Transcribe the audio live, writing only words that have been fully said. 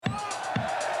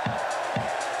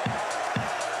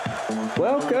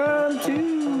Welcome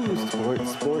to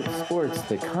Sports,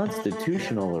 the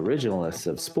constitutional originalists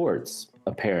of sports,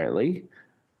 apparently.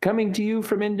 Coming to you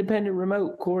from independent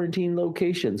remote quarantine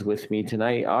locations with me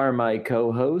tonight are my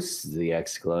co-hosts, the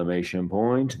exclamation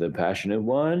point, the passionate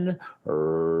one,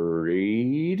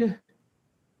 Reed.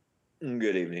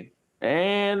 Good evening.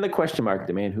 And the question mark,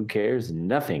 the man who cares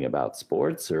nothing about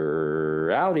sports,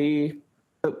 Rowdy.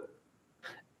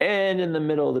 And in the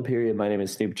middle of the period, my name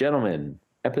is Snoop Gentleman.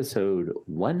 Episode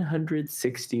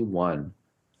 161.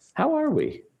 How are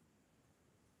we?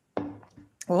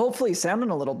 Well, hopefully sounding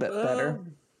a little bit better.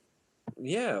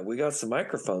 Yeah, we got some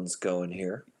microphones going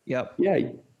here. Yep. Yeah,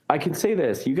 I can say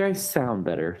this. You guys sound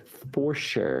better for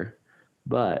sure,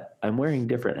 but I'm wearing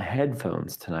different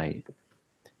headphones tonight.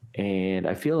 And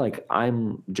I feel like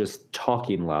I'm just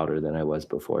talking louder than I was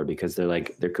before because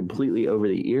they're completely over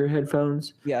the ear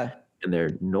headphones. Yeah. And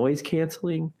they're noise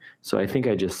canceling. So I think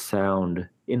I just sound,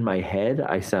 in my head,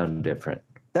 I sound different.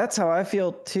 That's how I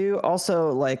feel too.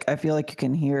 Also, I feel like you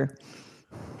can hear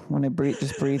when I breathe,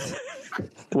 just breathe.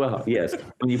 Well, yes.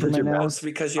 When you put your mouth. It's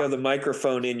because you have the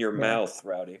microphone in your mouth,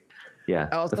 Rowdy. Yeah.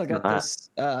 I also got this,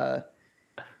 I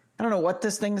don't know what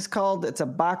this thing is called. It's a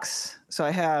box. So I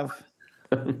have,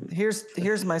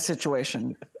 here's my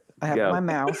situation. I have my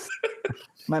mouth.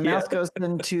 My mouth goes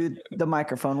into the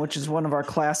microphone, which is one of our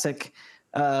classic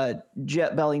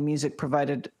Jet Belly Music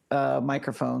provided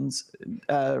microphones,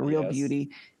 Real Beauty.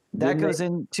 That goes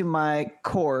into my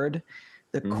cord.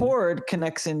 The cord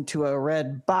connects into a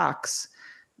red box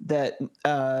that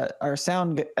our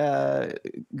sound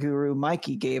guru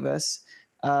Mikey gave us.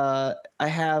 I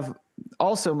have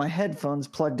also my headphones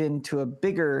plugged into a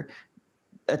bigger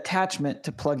attachment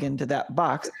to plug into that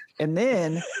box. And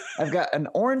then I've got an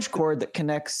orange cord that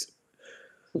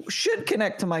should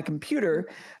connect to my computer,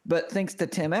 but thanks to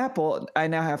Tim Apple, I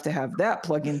now have to have that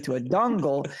plug into a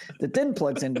dongle that then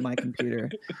plugs into my computer.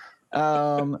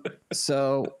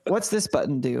 So what's this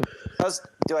button do?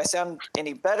 Do I sound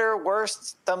any better,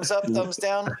 worse? Thumbs up, thumbs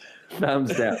down?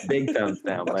 Thumbs down, big thumbs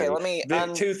down. Okay, let me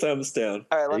two thumbs down.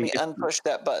 All right, let me unpush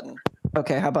that button.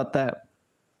 Okay, how about that?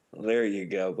 There you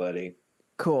go, buddy.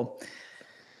 Cool.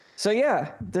 So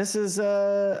yeah, this is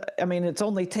it's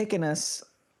only taken us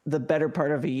the better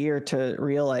part of a year to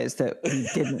realize that we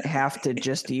didn't have to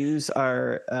just use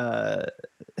our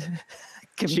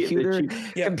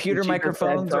computer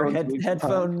microphones or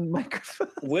headphone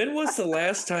microphones. When was the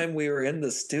last time we were in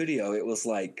the studio? It was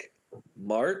like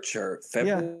March or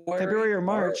February? Yeah, February or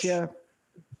March, yeah.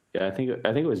 Yeah, I think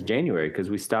it was January because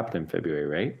we stopped in February,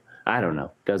 right? I don't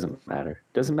know. Doesn't matter.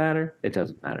 Doesn't matter. It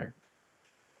doesn't matter.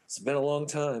 It's been a long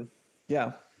time.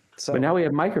 Yeah. So, but now we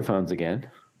have microphones again.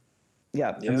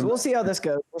 Yeah. So we'll see how this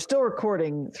goes. We're still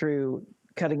recording through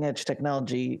cutting edge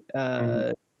technology.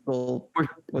 We're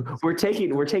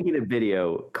taking a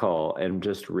video call and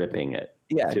just ripping it.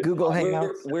 Yeah. Google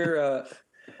Hangouts. We're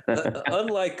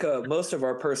unlike most of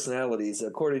our personalities,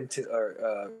 according to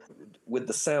our with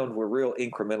the sound, we're real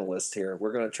incrementalists here.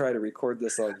 We're going to try to record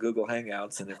this on Google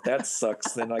Hangouts, and if that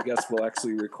sucks, then I guess we'll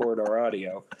actually record our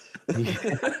audio.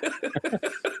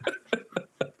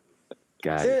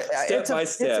 Step by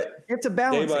step. It's a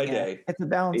balancing day by act. day. It's a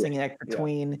balancing act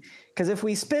between, because if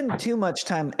we spend too much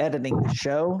time editing the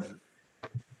show,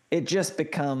 it just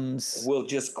becomes we'll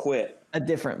just quit. A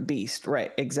different beast.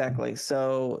 Right. Exactly.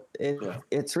 So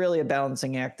it's really a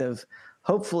balancing act of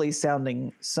hopefully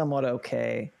sounding somewhat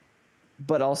okay,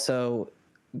 but also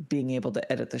being able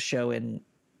to edit the show in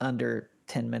under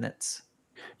 10 minutes.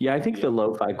 Yeah, I think the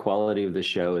lo-fi quality of the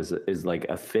show is like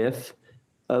a fifth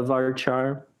of our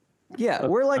charm. Yeah,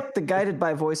 we're like the guided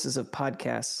by voices of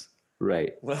podcasts.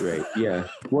 Right. Yeah.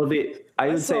 Well,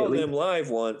 I saw them live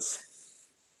once.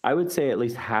 I would say at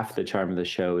least half the charm of the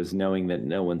show is knowing that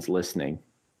no one's listening.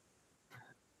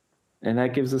 And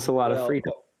that gives us a lot of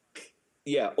freedom.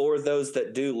 Yeah, or those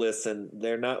that do listen,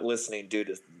 they're not listening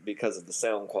because of the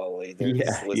sound quality. They're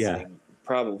just listening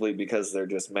probably because they're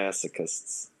just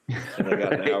masochists. And they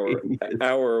got an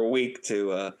hour a week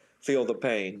to feel the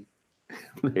pain.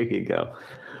 There you go.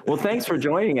 Well, thanks for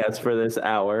joining us for this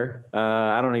hour.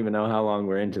 I don't even know how long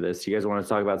we're into this. You guys want to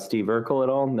talk about Steve Urkel at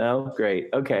all? No? Great.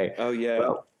 Okay. Oh, yeah.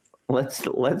 Well,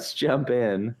 let's jump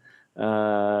in.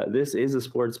 This is a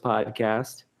sports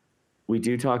podcast. We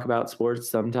do talk about sports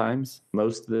sometimes,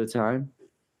 most of the time.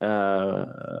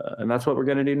 And that's what we're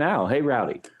going to do now. Hey,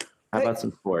 Rowdy, how about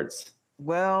some sports?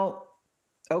 Well,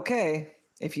 okay.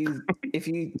 If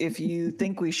you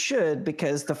think we should,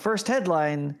 because the first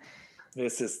headline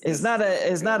is not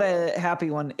a happy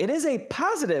one. It is a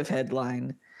positive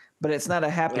headline, but it's not a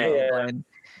happy headline.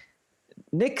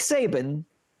 Nick Saban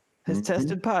has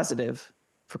tested positive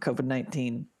for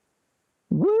COVID-19.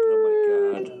 Woo!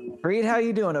 Oh my God. Reed, how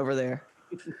you doing over there?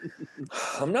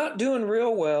 I'm not doing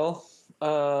real well. We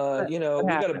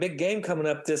got a big game coming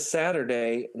up this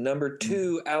Saturday. Number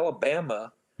 2,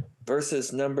 Alabama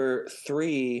versus number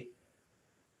 3,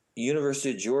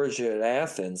 University of Georgia at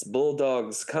Athens.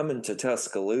 Bulldogs coming to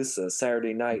Tuscaloosa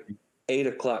Saturday night,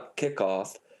 8:00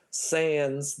 kickoff.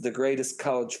 Sans the greatest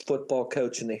college football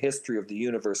coach in the history of the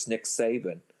universe, Nick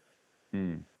Saban.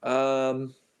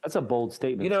 That's a bold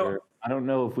statement, sir. I don't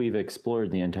know if we've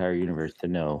explored the entire universe to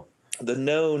know. The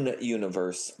known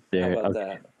universe. How about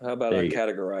that? How about I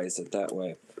categorize it that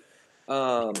way?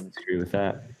 I agree with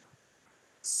that.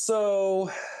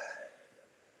 So,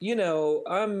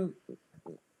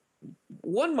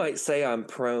 one might say I'm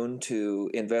prone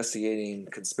to investigating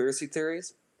conspiracy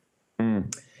theories.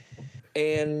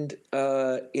 And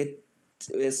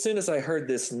as soon as I heard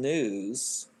this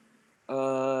news,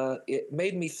 it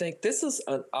made me think this is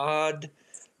an odd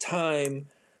time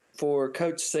for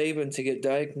Coach Saban to get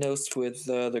diagnosed with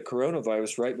the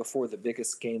coronavirus right before the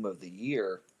biggest game of the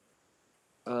year,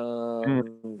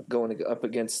 going up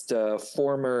against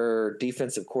former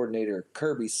defensive coordinator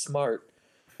Kirby Smart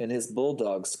and his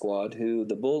Bulldogs squad, who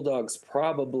the Bulldogs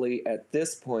probably at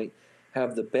this point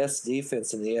have the best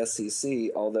defense in the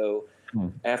SEC, although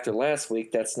after last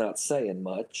week, that's not saying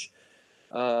much.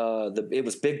 It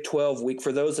was Big 12 week.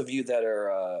 For those of you that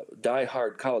are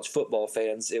diehard college football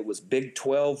fans, it was Big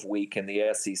 12 week in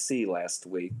the SEC last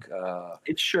week.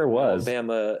 It sure was.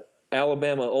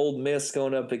 Alabama Ole Miss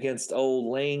going up against old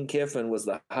Lane Kiffin was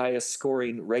the highest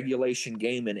scoring regulation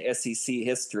game in SEC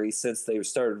history since they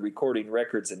started recording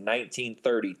records in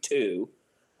 1932.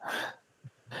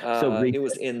 It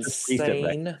was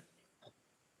insane.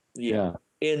 Yeah.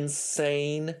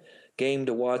 Insane game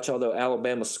to watch, although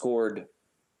Alabama scored,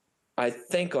 I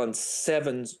think, on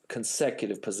 7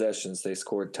 consecutive possessions, they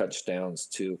scored touchdowns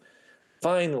to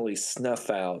finally snuff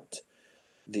out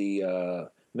the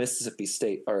Mississippi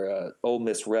State or Ole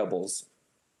Miss Rebels.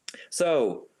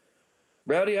 So,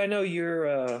 Rowdy, I know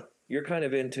you're kind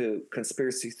of into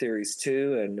conspiracy theories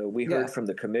too, and we heard from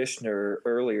the commissioner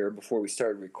earlier before we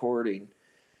started recording,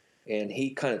 and he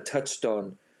kind of touched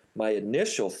on my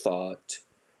initial thought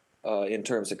in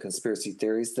terms of conspiracy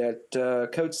theories that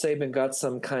Coach Saban got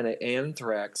some kind of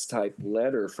anthrax type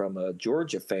letter from a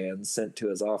Georgia fan sent to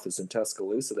his office in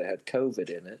Tuscaloosa that had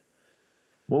COVID in it.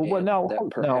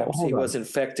 Perhaps he was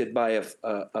infected by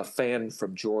a fan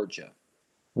from Georgia.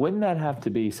 Wouldn't that have to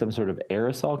be some sort of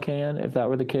aerosol can if that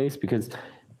were the case? Because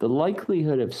the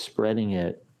likelihood of spreading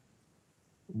it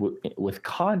with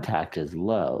contact is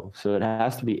low, so it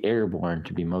has to be airborne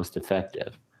to be most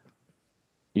effective.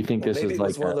 You think this is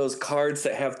like one of those cards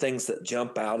that have things that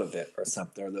jump out of it or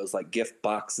something, or those like gift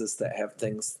boxes that have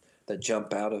things that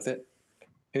jump out of it?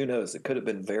 Who knows? It could have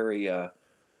been very,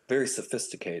 very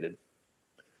sophisticated.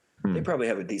 They probably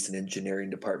have a decent engineering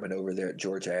department over there at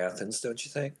Georgia Athens, don't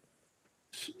you think?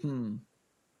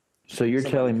 So you're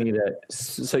telling me that?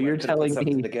 So you're telling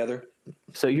me together?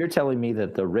 So you're telling me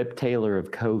that the Rip Taylor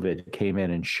of COVID came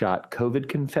in and shot COVID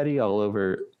confetti all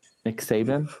over Nick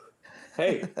Saban?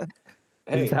 Hey,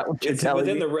 is that what you're telling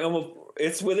me?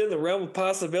 It's within the realm of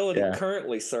possibility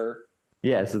currently, sir.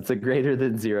 Yes, it's a greater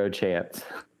than zero chance.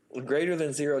 Greater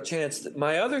than zero chance.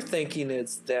 My other thinking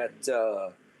is that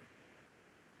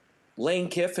Lane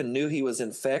Kiffin knew he was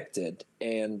infected,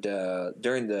 and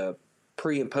during the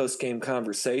pre- and post-game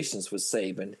conversations with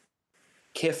Saban,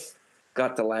 Kiff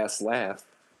got the last laugh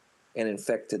and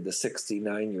infected the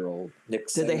 69-year-old Nick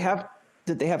Saban.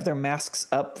 Did they have their masks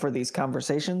up for these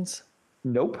conversations?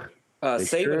 Nope.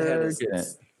 Saban had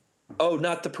his. Oh,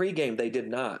 not the pregame. They did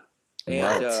not.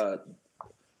 And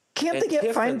can't they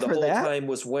get fined for that? The whole time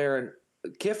was wearing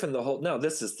Kiffin. No,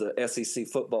 this is the SEC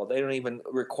football. They don't even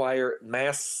require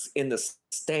masks in the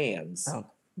stands. Oh,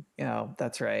 yeah,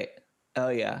 that's right. Oh,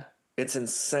 yeah. It's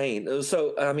insane.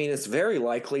 So, I mean, it's very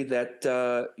likely that,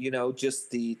 just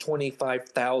the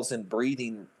 25,000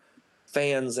 breathing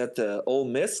fans at the Ole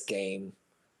Miss game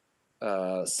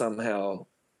somehow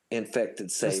infected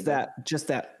Saban. Just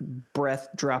that breath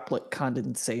droplet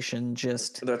condensation.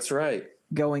 That's right.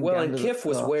 Going well, down and Kiff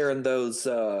was wearing those,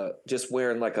 just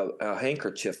wearing like a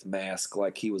handkerchief mask,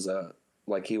 like he was a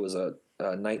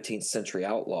 19th century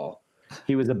outlaw.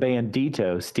 He was a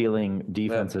bandito stealing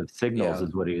defensive signals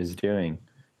is what he was doing.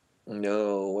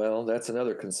 No, well, that's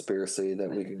another conspiracy that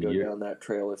we can go down that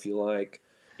trail if you like.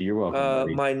 You're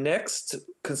welcome. My next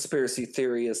conspiracy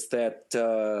theory is that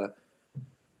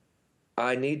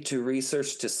I need to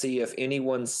research to see if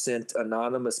anyone sent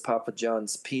anonymous Papa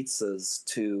John's pizzas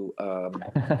to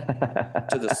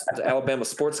the Alabama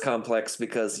Sports Complex,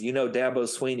 because Dabo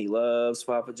Swinney loves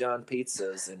Papa John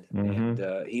pizzas,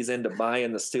 and he's into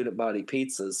buying the student body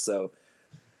pizzas. So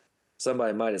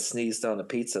somebody might have sneezed on a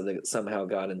pizza that somehow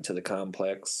got into the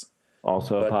complex.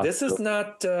 Also, but this is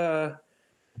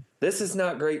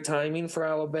not great timing for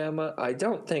Alabama. I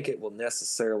don't think it will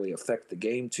necessarily affect the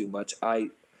game too much.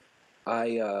 I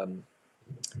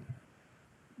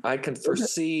can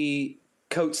foresee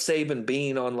Coach Saban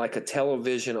being on like a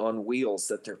television on wheels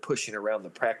that they're pushing around the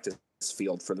practice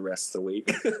field for the rest of the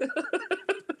week,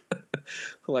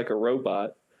 like a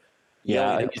robot,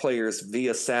 yelling at players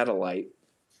via satellite.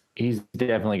 He's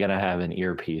definitely going to have an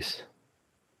earpiece.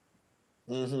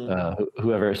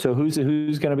 Whoever. So who's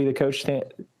going to be the coach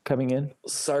coming in?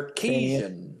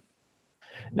 Sarkisian.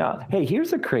 Now, hey,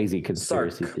 here's a crazy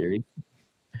conspiracy theory.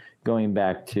 Going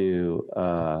back to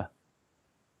a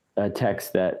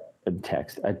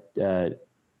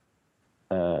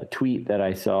tweet that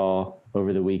I saw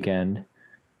over the weekend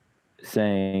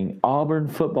saying Auburn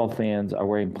football fans are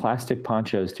wearing plastic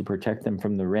ponchos to protect them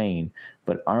from the rain,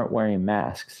 but aren't wearing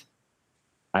masks.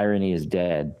 Irony is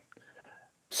dead.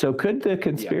 So could the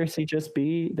conspiracy just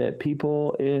be that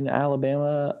people in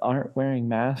Alabama aren't wearing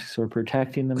masks or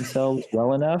protecting themselves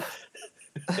well enough?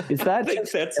 Is that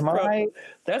am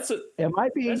I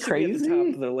being crazy? Be at the top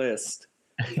of the list.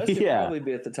 That should probably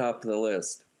be at the top of the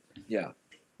list. Yeah.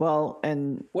 Well,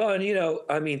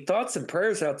 thoughts and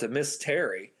prayers out to Miss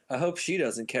Terry. I hope she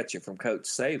doesn't catch it from Coach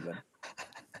Saban.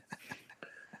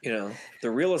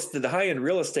 The high-end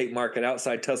real estate market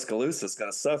outside Tuscaloosa is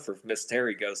going to suffer if Miss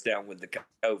Terry goes down with the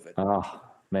COVID. Oh,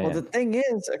 man. Well, the thing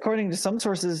is, according to some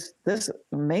sources, this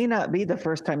may not be the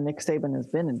first time Nick Saban has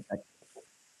been infected.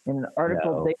 In an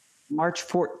article dated March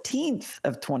 14th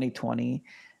of 2020,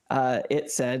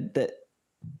 it said that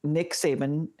Nick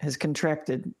Saban has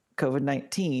contracted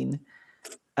COVID-19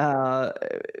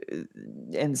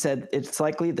 and said it's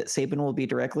likely that Saban will be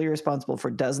directly responsible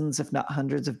for dozens, if not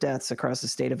hundreds, of deaths across the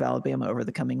state of Alabama over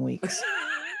the coming weeks.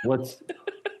 What's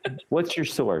your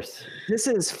source? This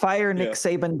is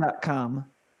firenicksaban.com.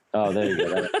 Oh, there you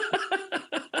go.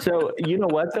 So you know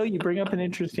what, though? You bring up an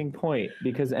interesting point,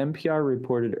 because NPR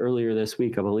reported earlier this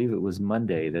week, I believe it was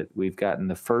Monday, that we've gotten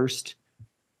the first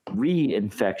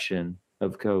reinfection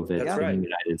of COVID in the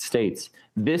United States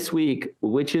this week,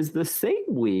 which is the same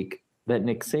week that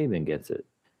Nick Saban gets it.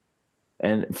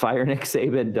 And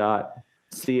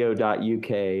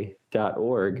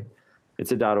firenicksaban.co.uk.org.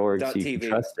 It's a .org, so you can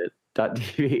trust it.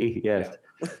 .tv, yes. Yeah.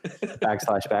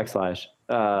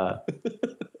 //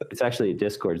 it's actually a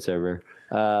Discord server.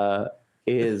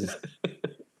 This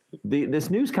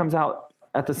news comes out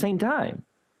at the same time.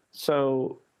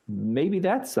 So maybe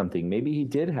that's something. Maybe he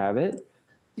did have it.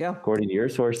 Yeah. According to your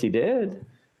source, he did.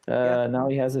 Now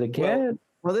he has it again.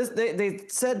 Well, they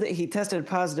said that he tested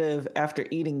positive after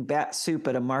eating bat soup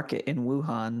at a market in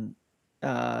Wuhan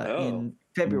in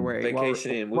February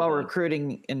while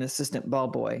recruiting an assistant ball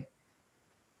boy.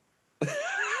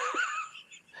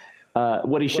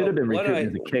 What he should have been recruiting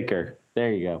is a kicker.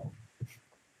 There you go.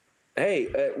 Hey,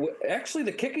 actually,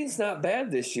 the kicking's not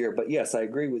bad this year, but yes, I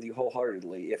agree with you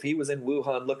wholeheartedly. If he was in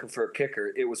Wuhan looking for a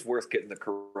kicker, it was worth getting the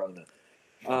corona.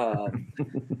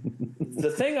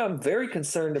 The thing I'm very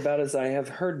concerned about is I have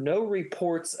heard no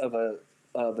reports of a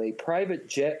private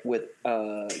jet with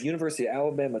University of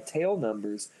Alabama tail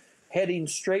numbers heading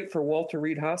straight for Walter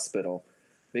Reed Hospital,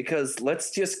 because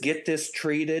let's just get this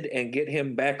treated and get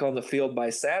him back on the field by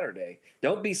Saturday.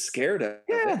 Don't be scared of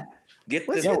it. Get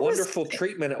this wonderful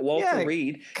treatment at Walter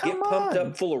Reed. Get pumped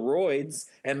up full of roids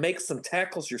and make some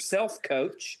tackles yourself,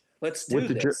 coach. Let's do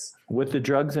this. With the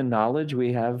drugs and knowledge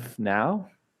we have now,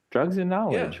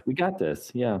 we got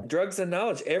this. Yeah. Drugs and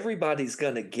knowledge. Everybody's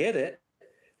going to get it.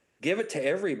 Give it to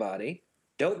everybody.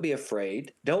 Don't be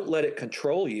afraid. Don't let it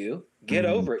control you. Get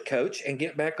over it, coach, and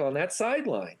get back on that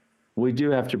sideline. We do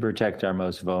have to protect our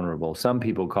most vulnerable. Some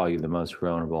people call you the most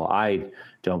vulnerable. I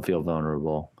don't feel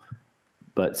vulnerable,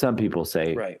 but some people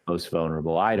say most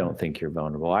vulnerable. I don't think you're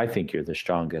vulnerable. I think you're the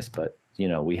strongest, but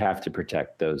we have to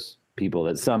protect those people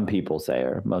that some people say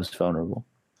are most vulnerable.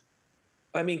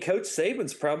 I mean, Coach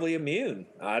Saban's probably immune.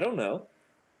 I don't know.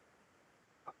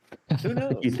 Who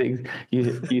knows? You think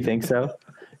so?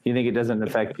 You think it doesn't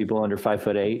affect people under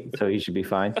 5'8", so he should be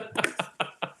fine?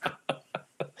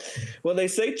 Well, they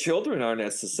say children aren't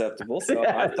as susceptible, so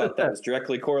I thought that was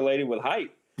directly correlated with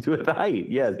height. With height,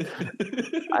 yes.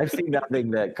 I've seen nothing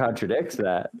that contradicts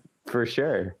that, for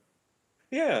sure.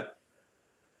 Yeah.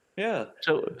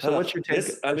 So what's your take?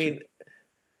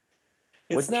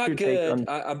 It's not good.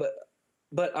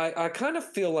 But I kind of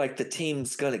feel like the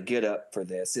team's going to get up for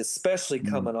this, especially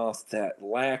coming off that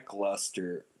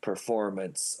lackluster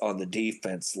performance on the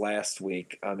defense last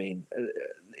week. I mean,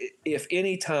 if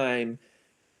any time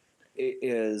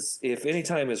is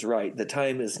right, the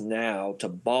time is now to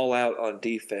ball out on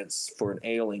defense for an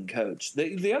ailing coach.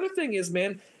 The other thing is,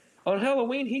 man, on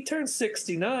Halloween he turned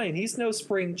 69. He's no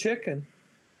spring chicken.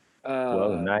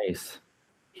 Whoa, nice.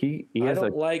 He has I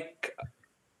don't like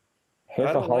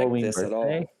Halloween this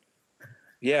birthday? At all.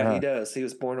 Yeah, he does. He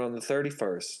was born on the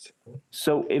 31st.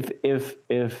 So if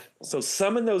so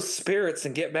summon those spirits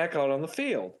and get back out on the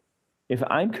field. If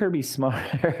I'm Kirby Smart,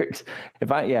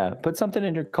 put something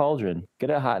in your cauldron. Get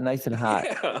it hot, nice and hot.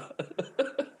 Yeah.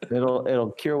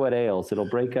 It'll cure what ails. It'll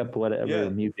break up whatever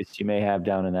mucus you may have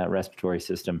down in that respiratory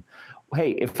system.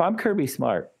 Hey, if I'm Kirby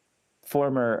Smart,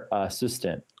 former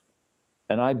assistant,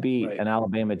 and I beat an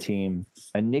Alabama team,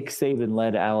 a Nick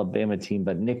Saban-led Alabama team,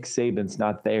 but Nick Saban's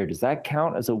not there, does that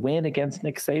count as a win against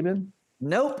Nick Saban?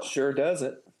 Nope. Sure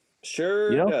doesn't.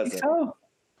 Sure you don't doesn't. Think so?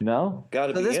 No.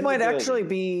 So this might actually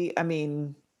be, I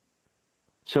mean.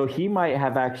 So he might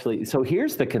have actually. So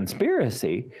here's the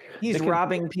conspiracy. He's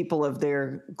robbing people of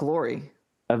their glory.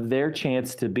 Of their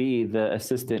chance to be the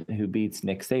assistant who beats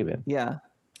Nick Saban. Yeah.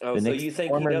 Oh, so you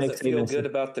think he doesn't feel good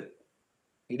about the.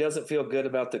 He doesn't feel good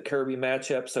about the Kirby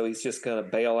matchup, so he's just going to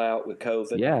bail out with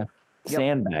COVID. Yeah,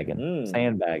 sandbagging.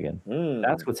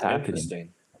 That's what's happening.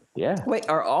 Interesting. Yeah. Wait,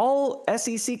 are all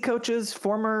SEC coaches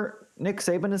former Nick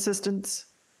Saban assistants?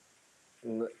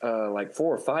 Like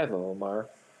 4 or 5 of them are.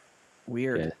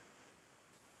 Weird.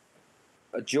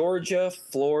 Yeah. Georgia,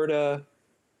 Florida,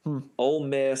 Ole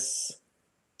Miss,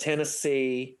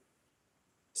 Tennessee,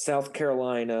 South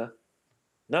Carolina.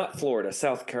 Not Florida,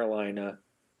 South Carolina.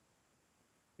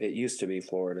 It used to be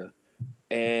Florida.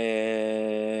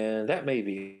 And that may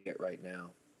be it right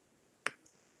now.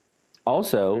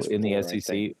 Also, in the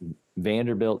SEC,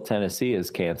 Vanderbilt, Tennessee is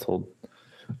canceled.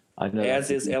 I know. As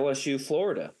is LSU,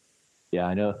 Florida. Yeah,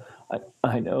 I know.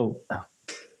 I know.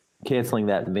 Canceling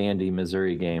that Vandy,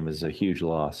 Missouri game is a huge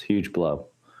loss, huge blow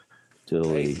to the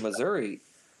league. Missouri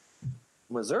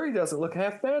doesn't look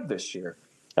half bad this year.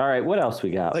 All right, what else we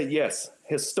got? But yes,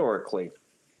 historically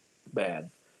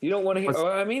bad. You don't want to hear.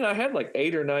 I mean, I had like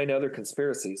 8 or 9 other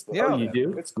conspiracies. But you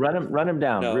do? Run them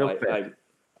down real quick.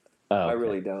 I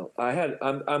really don't.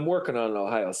 I'm working on an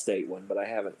Ohio State one, but I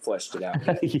haven't fleshed it out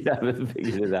yet. You haven't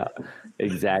figured it out.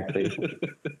 Exactly.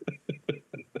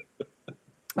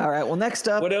 All right. Well, next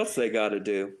up. What else they got to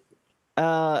do?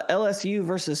 LSU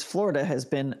versus Florida has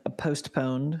been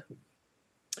postponed.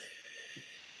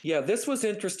 Yeah, this was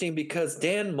interesting because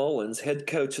Dan Mullins, head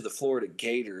coach of the Florida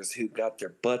Gators, who got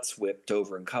their butts whipped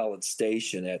over in College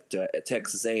Station at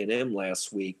Texas A&M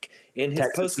last week, in his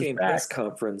post-game press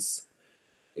conference,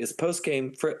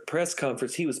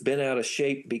 he was bent out of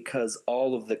shape because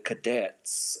all of the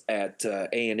cadets at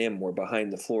A&M were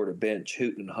behind the Florida bench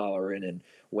hooting and hollering and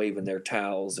waving their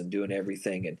towels and doing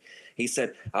everything. And he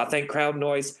said, I think crowd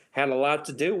noise had a lot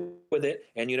to do with it.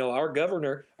 And, you know, our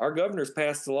governor's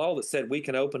passed a law that said we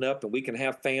can open up and we can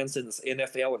have fans in the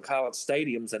NFL and college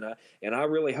stadiums. And I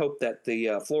really hope that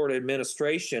the Florida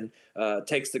administration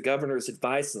takes the governor's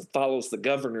advice and follows the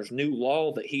governor's new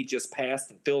law that he just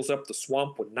passed and fills up the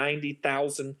swamp with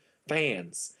 90,000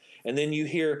 fans. And then you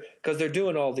hear, because they're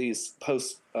doing all these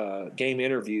post-game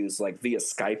interviews like via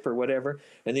Skype or whatever,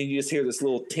 and then you just hear this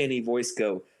little tinny voice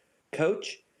go,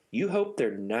 Coach, you hope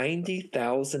there are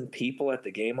 90,000 people at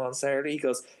the game on Saturday? He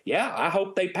goes, yeah, I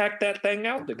hope they pack that thing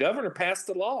out. The governor passed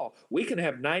the law. We can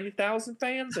have 90,000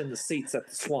 fans in the seats at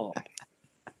the swamp.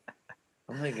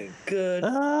 I'm thinking, good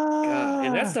God.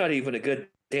 And that's not even a good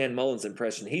Dan Mullins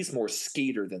impression. He's more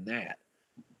Skeeter than that.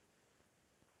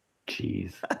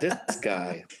 Jeez. This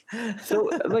guy. So,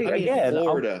 again,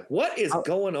 Florida. What is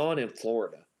going on in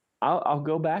Florida? I'll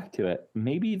go back to it.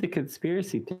 Maybe the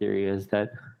conspiracy theory is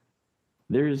that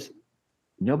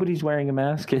nobody's wearing a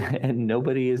mask and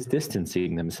nobody is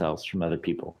distancing themselves from other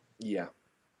people. Yeah.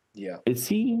 It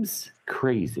seems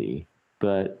crazy,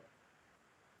 but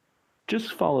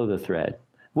just follow the thread.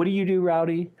 What do you do,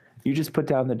 Rowdy? You just put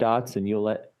down the dots and you'll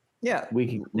let we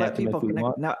can let people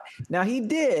connect. Now he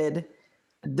did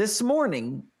this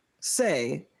morning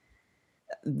say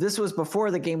this was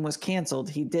before the game was canceled.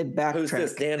 He did backtrack. Who's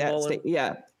this, Dan Mullen?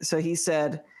 Yeah. So he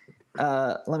said,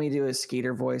 let me do his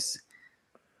Skeeter voice.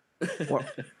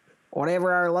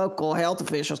 Whatever our local health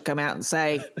officials come out and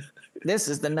say, this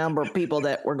is the number of people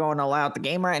that we're going to allow at the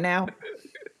game right now,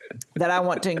 that I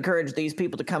want to encourage these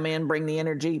people to come in, bring the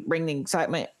energy, bring the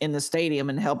excitement in the stadium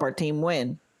and help our team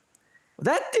win.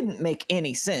 That didn't make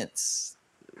any sense.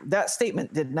 That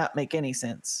statement did not make any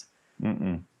sense.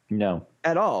 No.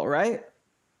 at all, right?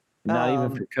 Not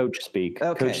even for coach speak.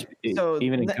 Okay. So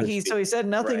he said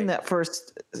nothing in that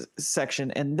first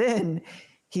section, and then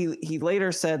he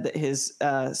later said that his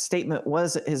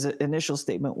initial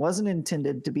statement wasn't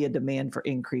intended to be a demand for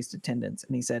increased attendance,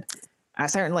 and he said, "I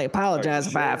certainly apologize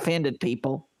if I offended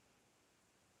people."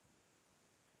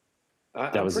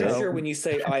 I'm pretty sure when you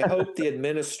say, "I hope the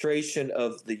administration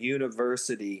of the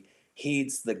university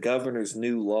heeds the governor's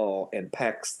new law and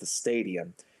packs the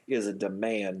stadium," is a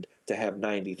demand to have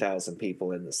 90,000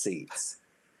 people in the seats.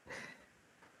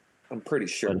 I'm pretty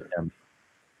sure.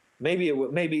 Maybe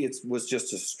it was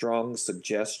just a strong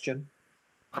suggestion.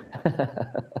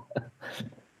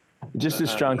 Just a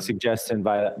strong suggestion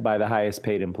by the highest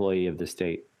paid employee of the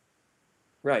state.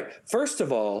 Right. First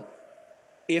of all,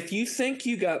 if you think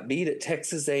you got beat at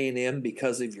Texas A&M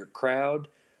because of your crowd,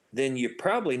 then you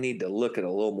probably need to look at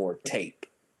a little more tape.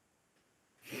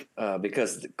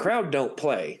 Because the crowd don't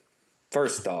play,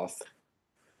 first off.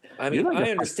 I mean,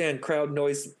 I understand crowd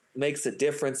noise makes a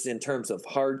difference in terms of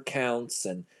hard counts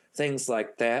and things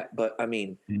like that. But, I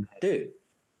mean, dude,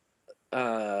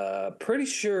 pretty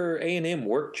sure A&M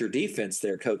worked your defense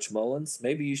there, Coach Mullins.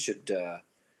 Maybe you should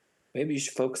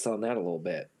focus on that a little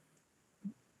bit.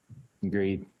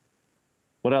 Agreed.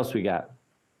 What else we got?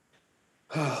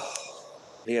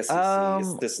 The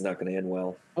SEC, this is not going to end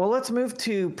well. Well, let's move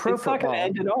to pro football. It's not going to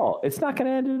end at all. It's not going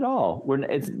to end at all.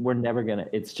 We're never going to.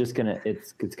 It's just going to.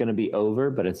 It's going to be over,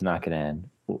 but it's not going to end.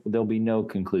 There'll be no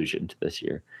conclusion to this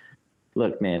year.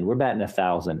 Look, man, we're batting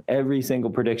 1,000. Every single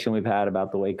prediction we've had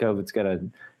about the way COVID's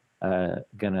going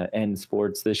to end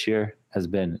sports this year has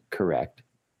been correct.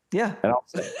 Yeah. And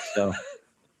also,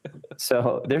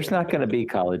 so there's not going to be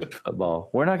college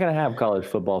football. We're not going to have college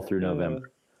football through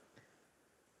November.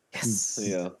 Yes.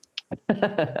 Yeah.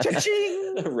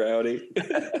 Cha-ching! Rowdy.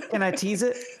 Can I tease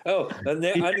it? Oh, and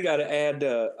then I got to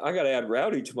add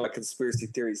Rowdy to my conspiracy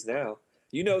theories now.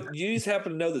 You just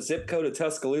happen to know the zip code of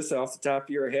Tuscaloosa off the top of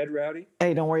your head, Rowdy?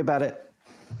 Hey, don't worry about it.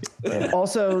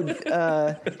 Also,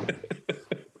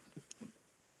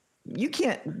 you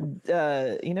can't.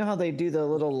 You know how they do the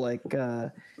little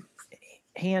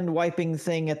hand wiping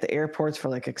thing at the airports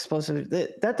for explosive.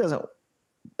 That doesn't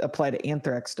apply to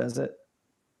anthrax, does it?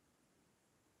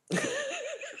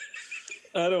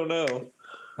 I don't know.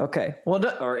 Okay. Well,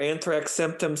 are anthrax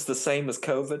symptoms the same as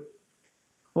COVID?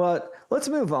 Well, let's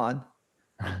move on.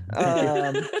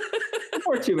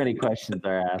 Before too many questions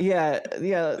are asked. Yeah.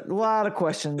 A lot of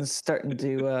questions starting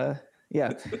to.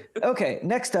 Yeah. Okay.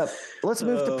 Next up, let's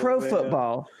move to pro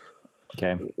football.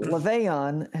 Okay.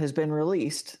 Le'Veon has been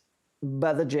released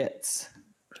by the Jets.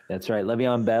 That's right.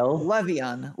 Le'Veon Bell.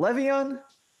 Le'Veon.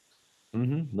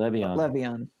 Mm-hmm.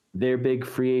 Le'Veon. Their big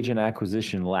free agent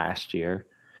acquisition last year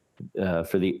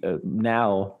for the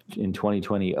now in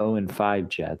 2020 0-5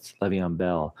 Jets, Le'Veon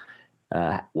Bell,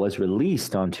 was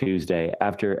released on Tuesday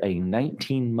after a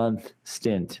 19-month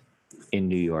stint in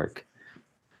New York.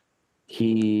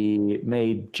 He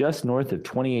made just north of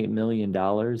 $28 million.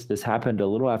 This happened a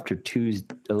little after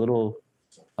Tuesday,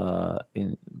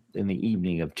 in the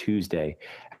evening of Tuesday,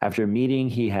 after a meeting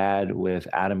he had with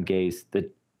Adam Gase, the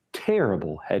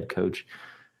terrible head coach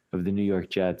of the New York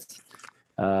Jets,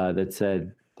 that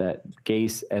said that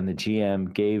Gase and the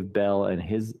GM gave Bell and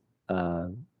his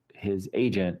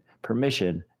agent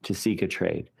permission to seek a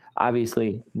trade.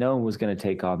 Obviously, no one was going to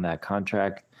take on that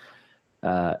contract,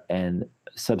 and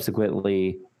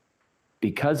subsequently,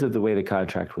 because of the way the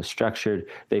contract was structured,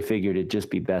 they figured it'd just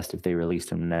be best if they released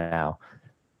him now.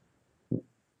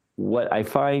 What I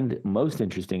find most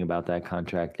interesting about that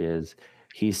contract is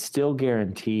he's still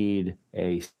guaranteed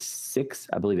a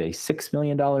 $6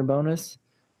 million bonus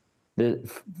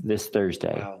this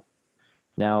Thursday. Wow.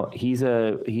 Now he's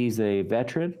a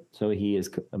veteran, so he is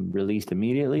released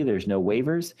immediately. There's no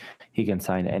waivers. He can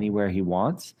sign anywhere he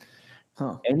wants.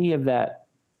 Huh. Any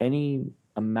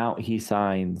amount he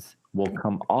signs will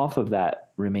come off of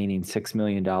that remaining $6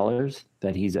 million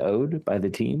that he's owed by the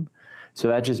team. So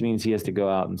that just means he has to go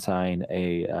out and sign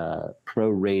a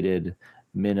prorated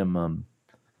minimum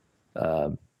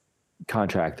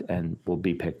contract and will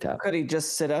be picked up. Could he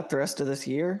just sit out the rest of this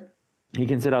year? He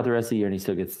can sit out the rest of the year and he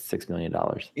still gets $6 million.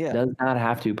 Yeah. Does not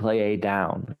have to play a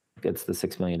down. Gets the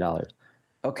 $6 million.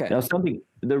 Okay. Now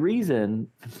the reason,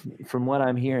 from what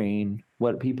I'm hearing,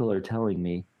 what people are telling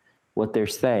me, what they're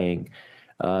saying,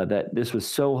 that this was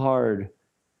so hard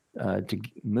to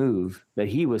move, that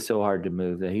he was so hard to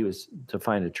move, that he was to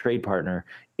find a trade partner,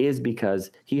 is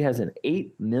because he has an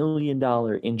 $8 million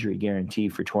injury guarantee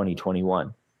for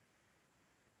 2021.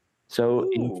 So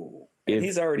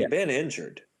he's already been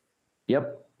injured.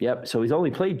 Yep. So he's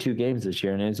only played 2 games this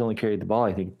year, and he's only carried the ball,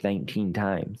 I think, 19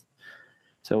 times.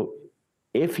 So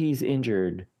if he's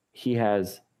injured, he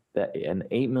has an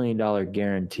 $8 million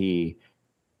guarantee.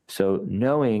 So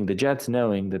the Jets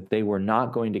knowing that they were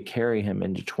not going to carry him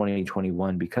into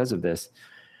 2021 because of this,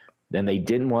 then they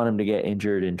didn't want him to get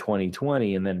injured in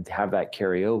 2020 and then have that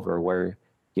carry over where,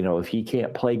 if he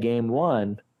can't play game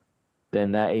one,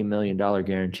 then that $8 million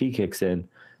guarantee kicks in.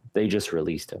 They just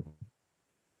released him.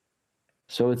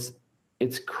 So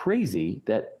it's crazy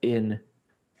that in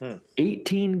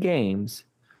 18 games,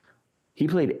 he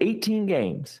played 18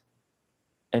 games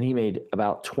and he made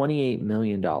about $28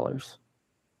 million.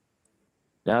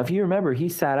 Now, if you remember, he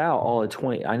sat out all of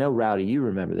 20. I know, Rowdy, you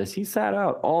remember this. He sat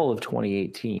out all of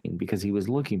 2018 because he was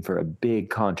looking for a big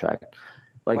contract.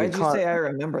 Why did you say I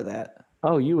remember that?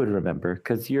 Oh, you would remember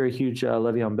because you're a huge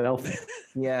Le'Veon Bell fan.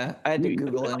 Yeah, I had to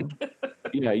Google him.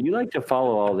 Yeah, you like to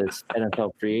follow all this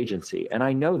NFL free agency, and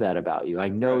I know that about you. I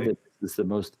know that this is the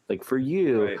most, like for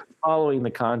you, following the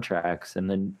contracts and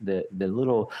then the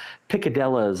little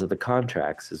picadillas of the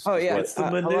contracts is. Oh yeah, it's the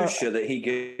minutia that he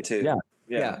gets to.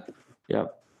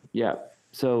 Yeah.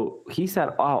 So he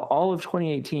sat out all of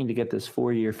 2018 to get this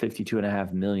 4-year,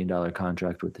 $52.5 million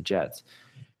contract with the Jets.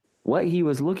 What he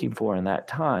was looking for in that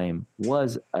time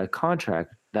was a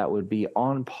contract that would be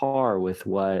on par with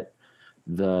what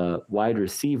the wide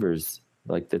receivers,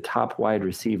 like the top wide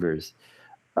receivers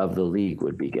of the league,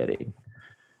 would be getting.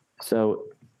 So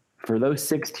for those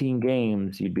 16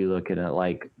 games, you'd be looking at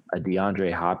like a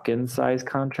DeAndre Hopkins size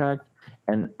contract.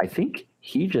 And I think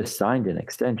he just signed an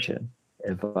extension,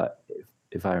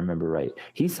 if I remember right.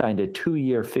 He signed a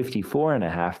 2-year,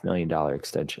 $54.5 million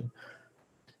extension.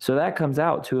 So that comes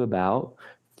out to about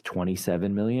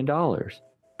 $27 million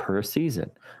per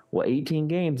season. Well, 18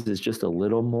 games is just a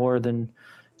little more than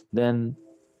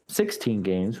 16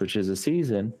 games, which is a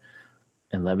season.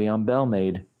 And Le'Veon Bell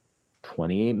made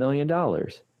 $28 million.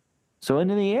 So in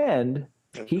the end,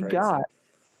 he got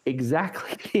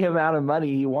exactly the amount of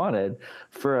money he wanted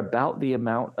for about the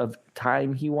amount of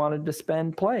time he wanted to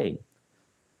spend playing.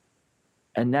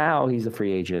 And now he's a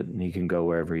free agent and he can go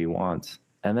wherever he wants.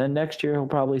 And then next year he'll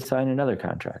probably sign another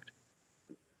contract.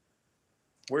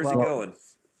 Where's he going?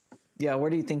 Yeah,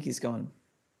 where do you think he's going?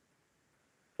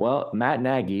 Well, Matt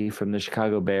Nagy from the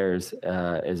Chicago Bears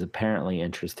is apparently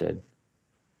interested.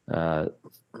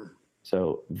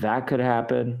 So that could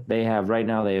happen. They have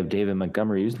David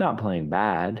Montgomery, who's not playing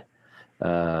bad,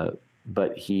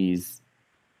 but he's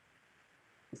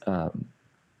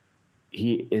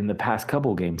in the past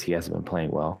couple games he hasn't been playing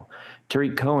well.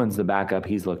 Tariq Cohen's the backup.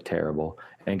 He's looked terrible.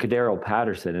 And Cordarrelle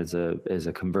Patterson is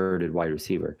a converted wide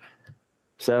receiver.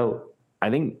 So I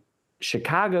think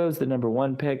Chicago's the number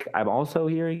one pick. I'm also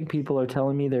hearing people are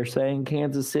telling me they're saying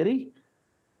Kansas City,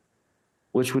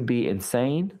 which would be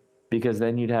insane because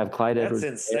then you'd have Clyde Edwards.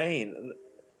 That's insane.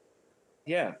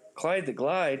 Yeah, Clyde the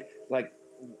Glide. Like,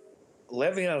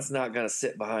 Le'Veon's not going to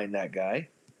sit behind that guy.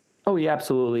 Oh, he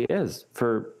absolutely is.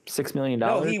 For $6 million?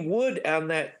 No, he would on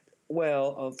that.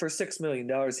 Well, for $6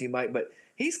 million he might, but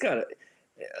he's got a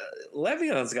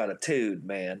Le'Veon's got a tude,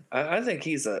 man. I think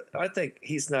he's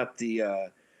not the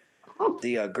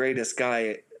greatest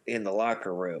guy in the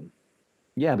locker room.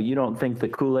 Yeah, but you don't think the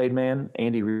Kool-Aid man,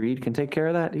 Andy Reid, can take care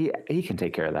of that? He can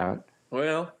take care of that.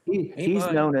 Well,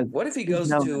 he's known as. What if he goes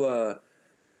to?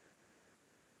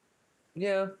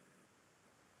 Yeah.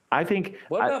 I think.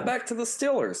 What about back to the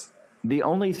Steelers? The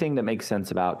only thing that makes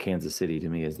sense about Kansas City to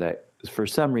me is that for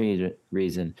some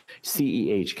reason,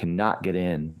 CEH cannot get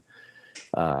in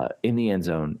the end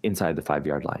zone inside the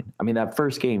 5-yard line. I mean, that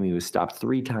first game he was stopped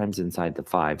 3 times inside the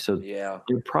 5. So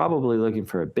you're probably looking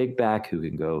for a big back who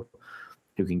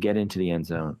can get into the end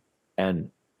zone. And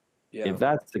if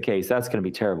that's the case, that's going to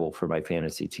be terrible for my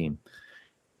fantasy team.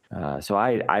 So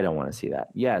I don't want to see that.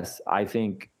 Yes, I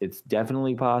think it's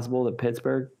definitely possible that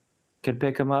Pittsburgh could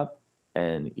pick him up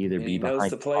and either be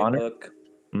behind Conner,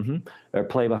 or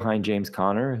play behind James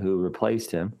Conner, who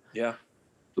replaced him. Yeah.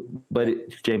 But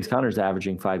James Conner's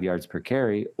averaging 5 yards per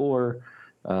carry, or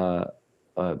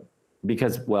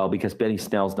because Benny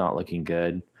Snell's not looking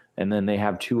good, and then they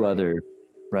have 2 other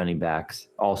running backs,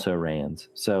 also Rands.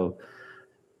 So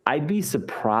I'd be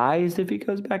surprised if he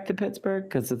goes back to Pittsburgh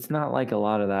because it's not like a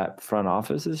lot of that front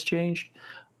office has changed,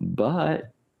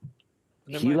 but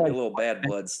there might be a little bad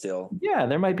blood still. Yeah,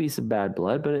 there might be some bad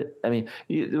blood, but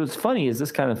what's funny is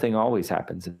this kind of thing always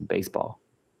happens in baseball.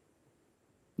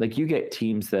 Like you get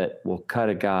teams that will cut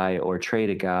a guy or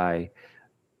trade a guy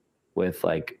with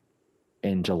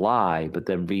in July, but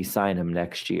then re-sign him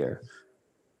next year.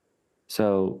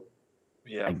 So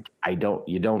yeah,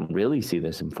 you don't really see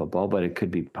this in football, but it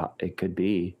could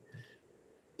be.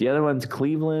 The other one's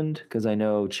Cleveland because I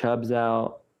know Chubb's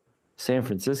out. San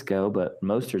Francisco, but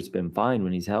Mostert's been fine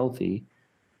when he's healthy.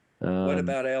 What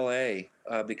about LA?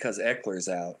 Because Eckler's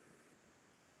out.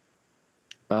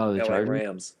 Oh, the LA Chargers?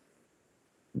 Rams.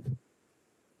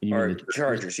 Or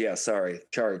Chargers, yeah, sorry.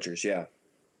 Chargers, yeah.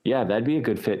 Yeah, that'd be a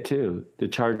good fit too. The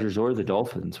Chargers or the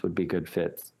Dolphins would be good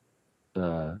fits.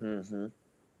 I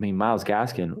mean, Myles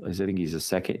Gaskin, I think he's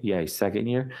second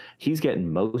year. He's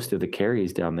getting most of the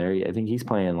carries down there. I think he's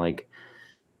playing like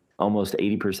almost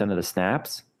 80% of the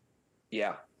snaps.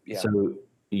 Yeah. So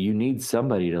you need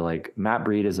somebody to like. Matt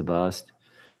Breida is a bust.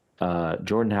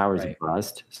 Jordan Howard's a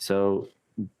bust. So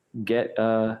get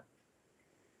Bell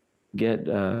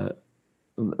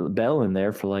in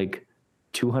there for like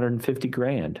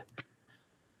 $250,000.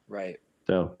 Right.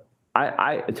 So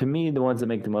I to me, the ones that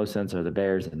make the most sense are the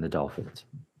Bears and the Dolphins.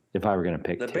 If I were going to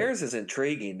pick the Bears is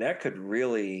intriguing. That could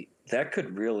really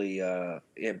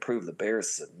improve the Bears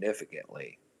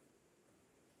significantly.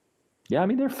 Yeah, I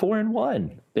mean they're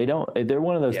 4-1. They're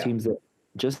one of those teams that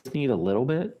just need a little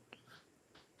bit.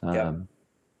 And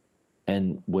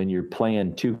when you're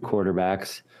playing two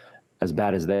quarterbacks as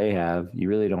bad as they have, you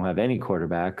really don't have any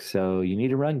quarterbacks, so you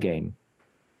need a run game.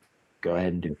 Go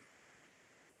ahead and do.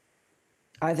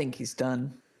 I think he's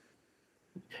done.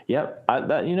 Yep,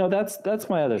 that's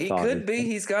my other thought. He could be.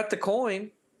 He's got the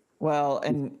coin. Well,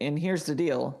 and here's the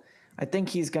deal. I think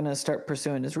he's going to start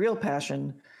pursuing his real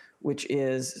passion, which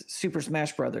is Super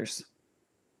Smash Brothers.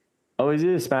 Oh, is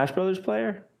he a Smash Brothers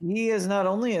player? He is not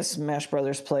only a Smash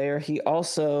Brothers player, he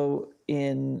also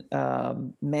in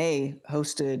May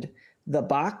hosted The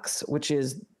Box, which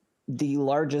is the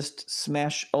largest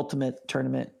Smash Ultimate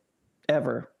tournament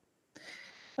ever.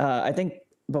 I think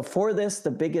before this,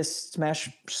 the biggest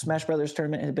Smash Brothers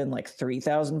tournament had been like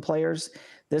 3,000 players.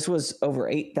 This was over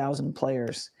 8,000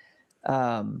 players.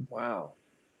 Wow.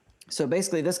 So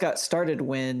basically this got started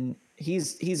when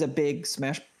he's a big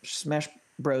Smash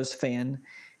Bros fan,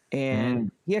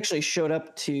 and he actually showed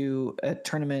up to a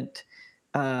tournament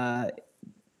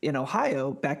in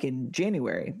Ohio back in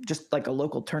January, just like a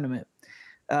local tournament,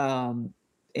 and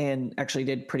actually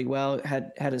did pretty well.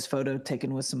 Had his photo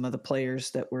taken with some other players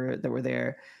that were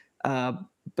there.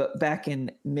 But back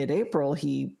in mid-April,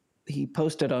 he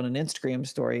posted on an Instagram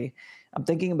story, "I'm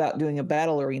thinking about doing a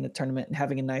battle arena tournament and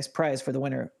having a nice prize for the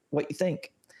winner. What you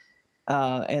think?"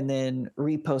 And then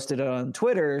reposted it on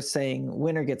Twitter saying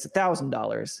winner gets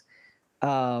 $1,000.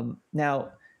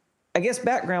 Now, I guess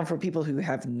background for people who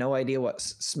have no idea what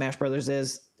Smash Brothers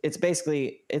is, it's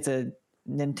a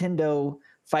Nintendo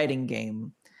fighting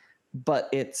game, but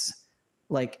it's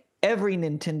like every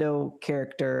Nintendo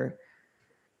character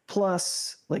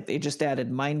plus like they just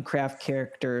added Minecraft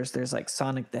characters. There's like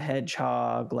Sonic the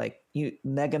Hedgehog, like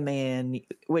Mega Man,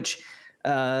 which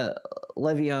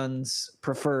Levion's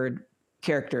preferred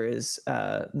character is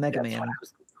Mega Man.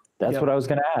 That's what I was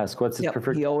going to ask. What's his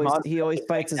preferred? He always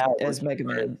fights as Mega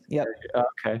Man. Yep.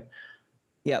 Okay.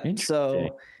 Yep.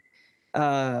 So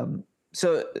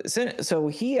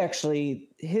he actually,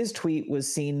 his tweet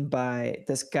was seen by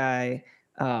this guy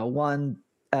Juan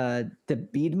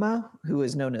Debidma, who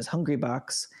is known as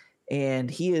Hungrybox,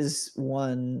 and he is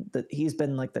one that he's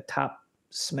been like the top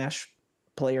Smash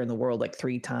player in the world like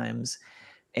 3 times.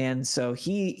 And so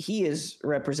he is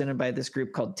represented by this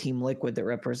group called Team Liquid that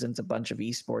represents a bunch of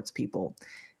esports people.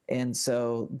 And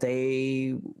so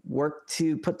they worked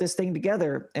to put this thing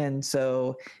together. And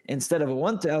so instead of a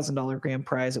 $1,000 grand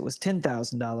prize, it was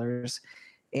 $10,000.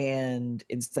 And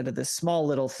instead of this small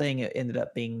little thing, it ended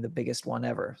up being the biggest one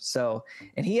ever. So,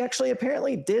 and he actually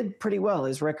apparently did pretty well.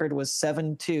 His record was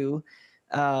 7-2.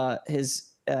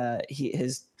 His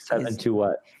 7-2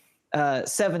 what?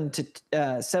 7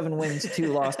 wins,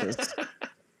 2 losses.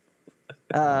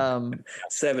 7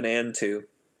 and 2.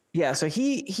 Yeah, so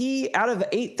he out of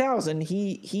 8,000,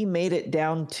 he made it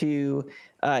down to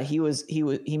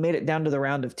he made it down to the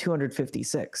round of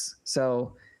 256.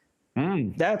 So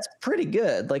that's pretty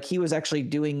good. Like he was actually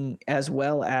doing as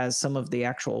well as some of the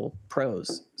actual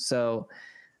pros. So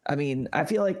I mean, I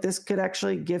feel like this could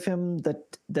actually give him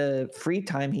the free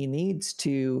time he needs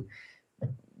to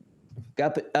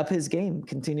up his game,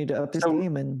 continue to up his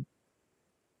game. And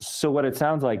so what it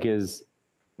sounds like is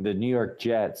the New York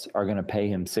Jets are going to pay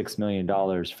him $6 million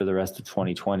for the rest of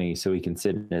 2020 so he can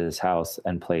sit in his house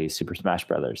and play Super Smash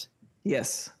Brothers.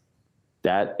 Yes.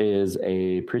 That is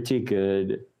a pretty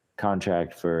good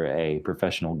contract for a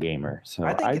professional gamer. So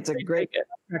I think it's a great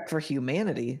contract for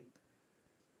humanity.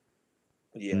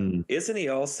 Yeah. Isn't he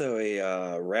also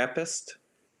a rapist?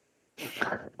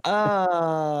 What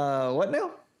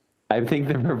now? I think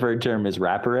the preferred term is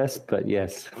rapperist, but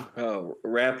yes. Oh,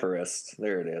 rapperist.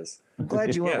 There it is. I'm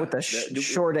glad you went with the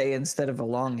short A instead of a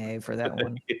long A for that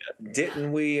one.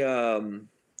 Didn't we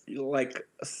like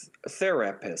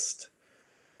therapist?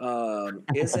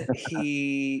 Isn't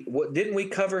he? What didn't we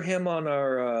cover him on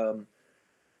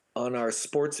our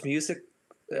sports music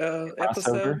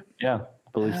episode? Yeah,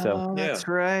 I believe so. Oh, that's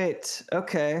right.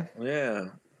 Okay. Yeah.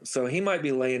 So he might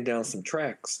be laying down some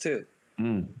tracks too.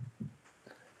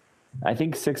 I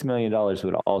think $6 million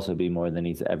would also be more than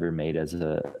he's ever made as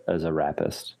a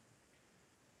rapist.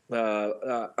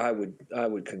 I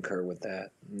would concur with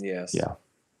that. Yes. Yeah.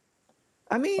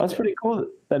 I mean, that's pretty cool.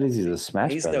 That is, he's a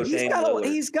smash. He's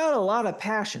he's got a lot of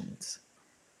passions.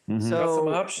 Mm-hmm. So got some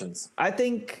options. I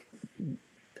think,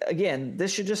 again,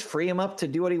 this should just free him up to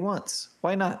do what he wants.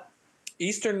 Why not?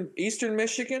 Eastern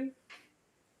Michigan,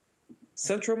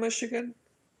 Central Michigan,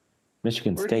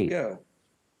 Michigan Where'd State. He go?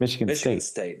 Michigan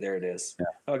State. There it is. Yeah.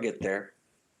 I'll get there.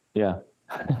 Yeah.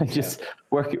 Just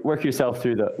work yourself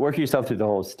through the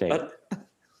whole state.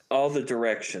 All the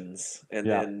directions, and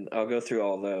then I'll go through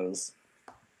all those.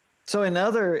 So in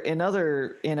other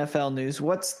NFL news,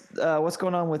 what's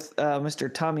going on with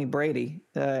Mr. Tommy Brady?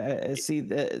 See,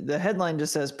 the headline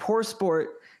just says poor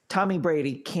sport. Tommy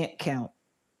Brady can't count.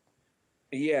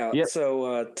 Yeah. Yep.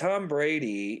 So Tom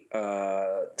Brady,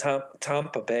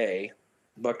 Tampa Bay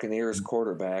Buccaneers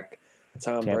quarterback,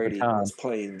 Tom Brady was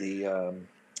playing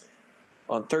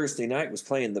on Thursday night was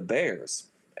playing the Bears,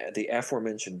 the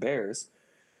aforementioned Bears.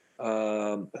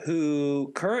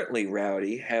 Who currently,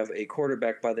 Rowdy, have a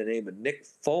quarterback by the name of Nick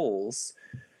Foles,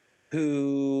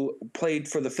 who played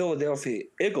for the Philadelphia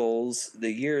Eagles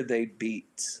the year they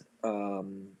beat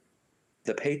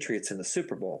the Patriots in the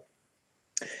Super Bowl.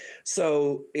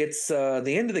 So it's the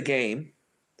end of the game,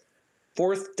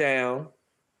 4th down,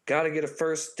 got to get a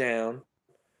first down.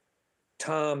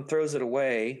 Tom throws it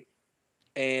away,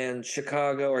 and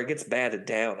Chicago, or it gets batted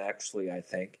down, actually, I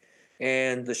think.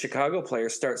 And the Chicago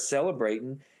players start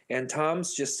celebrating, and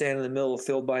Tom's just standing in the middle of the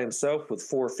field by himself with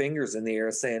 4 fingers in the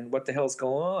air saying, what the hell's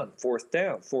going on?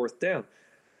 4th down.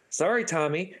 Sorry,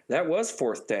 Tommy, that was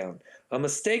 4th down. A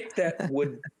mistake that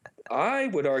I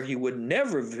would argue would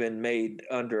never have been made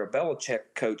under a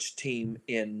Belichick coach team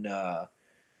in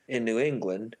New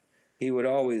England. He would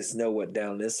always know what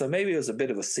down is. So maybe it was a bit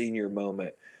of a senior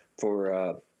moment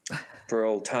for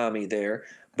old Tommy there.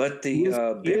 But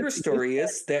the bigger story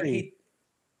is that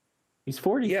he's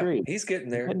 43. Yeah, he's getting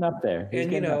there. Getting up there.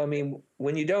 I mean,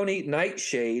 when you don't eat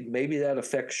nightshade, maybe that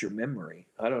affects your memory.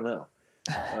 I don't know.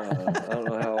 I don't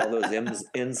know how all those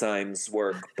enzymes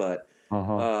work, but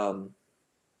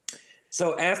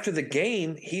so after the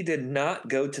game, he did not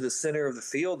go to the center of the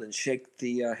field and shake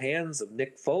the hands of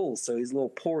Nick Foles. So he's a little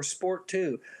poor sport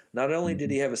too. Not only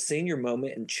did he have a senior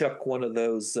moment and chuck one of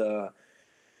those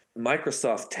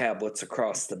Microsoft tablets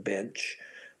across the bench,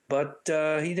 but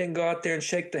he didn't go out there and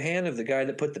shake the hand of the guy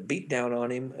that put the beat down on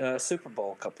him Super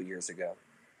Bowl a couple years ago.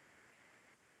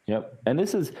 Yep. And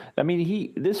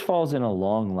this falls in a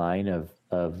long line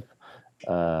of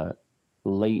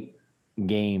late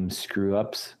game screw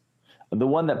ups. The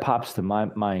one that pops to my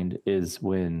mind is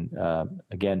when,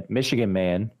 again, Michigan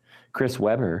man, Chris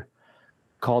Webber,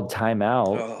 called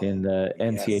timeout in the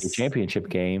NCAA championship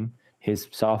game his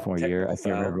sophomore year. I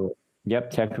can't remember.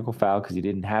 Technical foul because he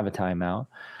didn't have a timeout.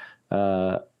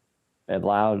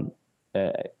 Allowed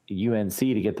UNC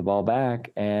to get the ball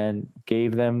back and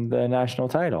gave them the national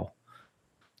title.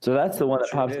 So that's the one that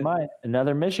pops to mind.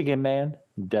 Another Michigan man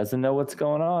doesn't know what's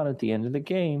going on at the end of the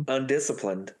game.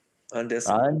 Undisciplined. And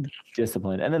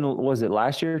then was it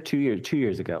last year? 2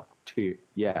 years ago. 2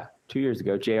 years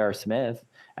ago, J.R. Smith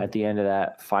at the end of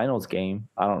that finals game.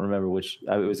 I don't remember which.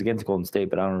 It was against Golden State,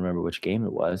 but I don't remember which game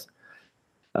it was.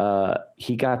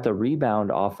 He got the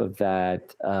rebound off of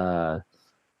that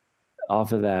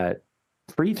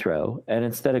free throw, and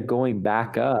instead of going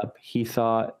back up, he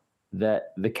thought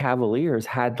that the Cavaliers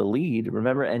had the lead.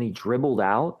 Remember, and he dribbled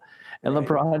out, and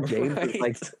LeBron James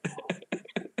was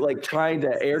like trying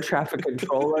to air traffic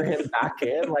controller him back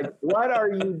in. Like, what are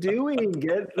you doing?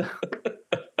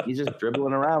 He's just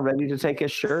dribbling around, ready to take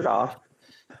his shirt off.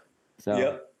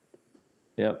 So,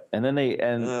 yep. And then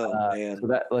so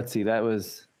that, let's see, that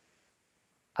was,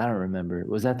 I don't remember.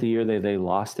 Was that the year they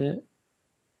lost it?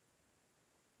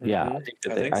 Mm-hmm. Yeah,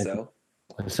 I think so.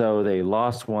 So they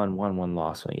lost one,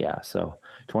 lost one. Yeah. So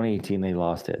 2018 they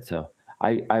lost it. So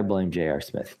I blame J.R.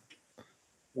 Smith.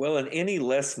 Well, in any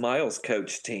Les Miles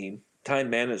coach team, time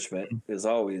management is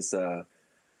always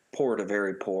poor to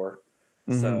very poor.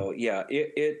 So yeah,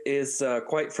 it is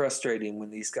quite frustrating when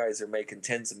these guys are making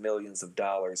tens of millions of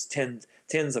dollars,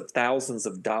 tens of thousands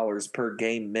of dollars per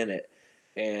game minute,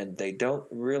 and they don't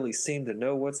really seem to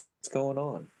know what's going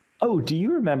on. Oh, do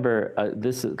you remember?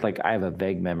 This is like I have a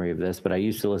vague memory of this, but I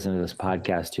used to listen to this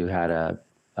podcast who had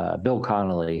Bill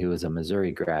Connolly, who was a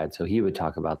Missouri grad, so he would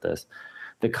talk about this.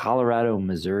 The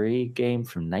Colorado-Missouri game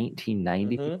from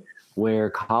 1990,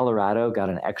 where Colorado got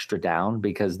an extra down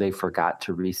because they forgot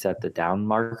to reset the down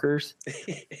markers.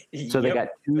 So they got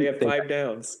They had 5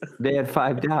 downs. They had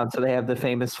 5 downs, so they have the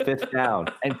famous 5th down.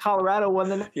 And Colorado won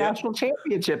the national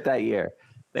championship that year.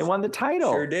 They won the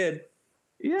title. Sure did.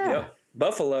 Yeah. Yep.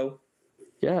 Buffalo.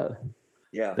 Yeah.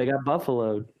 Yeah. They got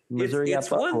Buffaloed. Missouri it's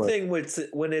got one thing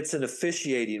when it's an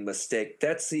officiating mistake.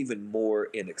 That's even more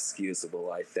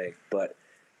inexcusable, I think. But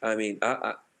I mean,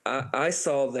 I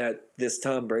saw that this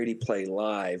Tom Brady play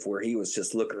live where he was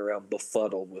just looking around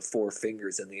befuddled with 4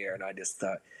 fingers in the air, and I just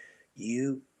thought,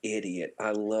 you idiot! I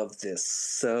love this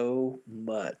so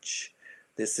much.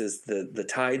 This is the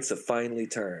tides have finally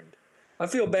turned. I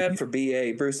feel bad for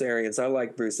Bruce Arians. I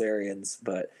like Bruce Arians,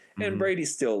 but and Brady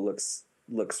still looks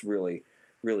really,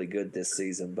 really good this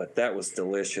season. But that was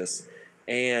delicious,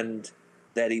 and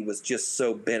that he was just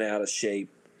so bent out of shape.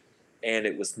 And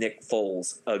it was Nick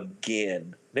Foles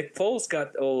again. Nick Foles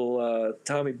got old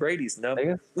Tommy Brady's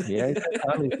number. Yeah, he got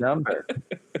Tommy's number.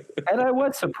 And I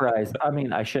was surprised. I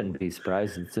mean, I shouldn't be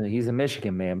surprised. He's a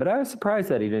Michigan man, but I was surprised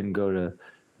that he didn't go to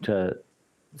the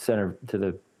center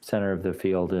of the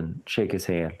field and shake his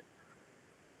hand.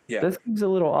 Yeah, that seems a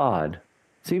little odd.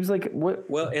 Seems like what?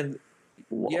 Well, and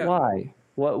why?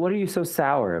 What are you so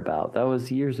sour about? That was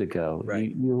years ago.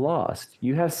 Right. You lost.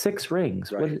 You have 6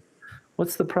 rings. Right.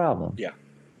 What's the problem?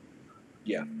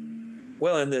 Yeah.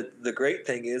 Well, and the great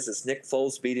thing is Nick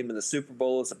Foles beat him in the Super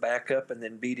Bowl as a backup, and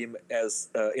then beat him as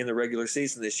in the regular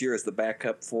season this year as the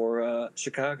backup for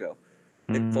Chicago.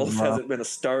 Nick Foles hasn't been a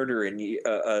starter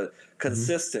a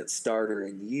consistent starter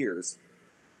in years.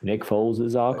 Nick Foles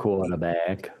is our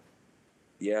quarterback.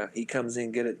 Yeah, he comes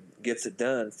in, gets it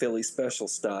done, Philly special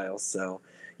style. So,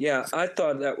 yeah, I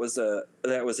thought that was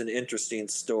an interesting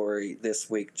story this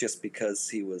week, just because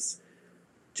he was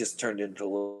just turned into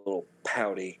a little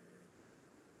pouty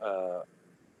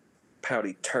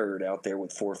turd out there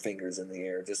with 4 fingers in the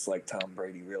air, just like Tom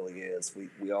Brady really is.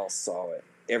 We all saw it.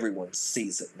 Everyone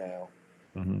sees it now.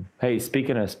 Mm-hmm. Hey,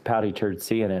 speaking of pouty turd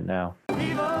seeing it now.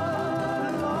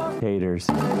 Haters.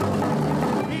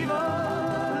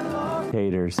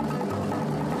 Haters.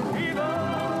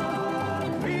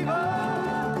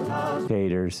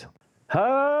 Haters.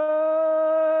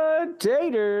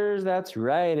 Taters, that's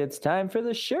right. It's time for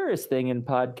the surest thing in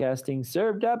podcasting,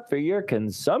 served up for your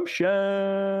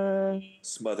consumption.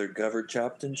 Smothered, covered,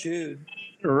 chopped, and chewed.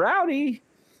 Rowdy.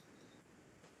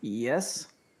 Yes.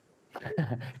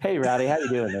 Hey, Rowdy, how you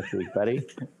doing this week, buddy?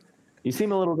 You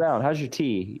seem a little down. How's your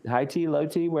tea? High tea, low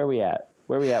tea? Where we at?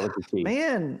 Where we at with the tea?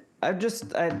 Man, I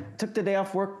took the day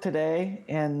off work today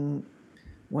and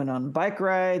went on bike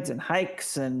rides and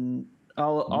hikes and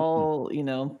all you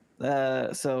know.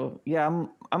 So yeah,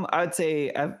 I'd say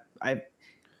it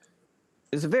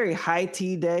was a very high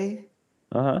tea day.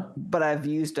 But I've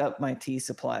used up my tea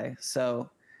supply. So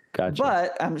gotcha.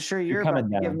 But I'm sure you're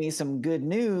about to give me some good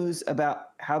news about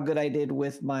how good I did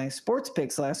with my sports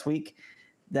picks last week.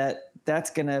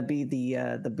 That's gonna be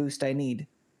the boost I need.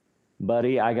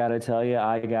 Buddy, I gotta tell you,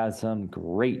 I got some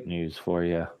great news for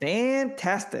you.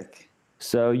 Fantastic.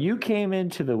 So you came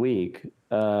into the week.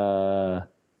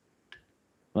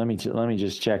 Let me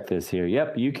just check this here.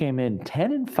 Yep, you came in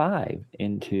 10-5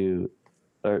 into,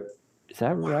 or is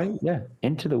that right? Yeah,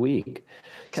 into the week.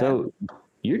 Okay. So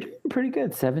you're doing pretty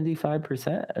good,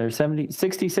 75% or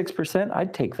 66%.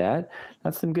 I'd take that.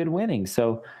 That's some good winning.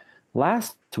 So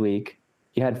last week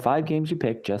you had 5 games you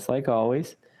picked, just like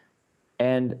always,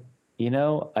 and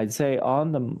I'd say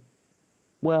I'll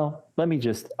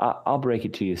break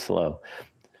it to you slow.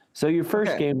 So your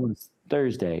first game was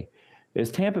Thursday. It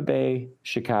was Tampa Bay,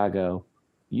 Chicago.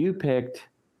 You picked,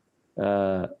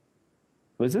 was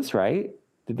this right?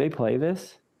 Did they play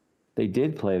this? They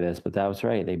did play this, but that was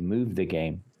right. They moved the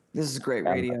game. This is great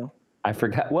radio. I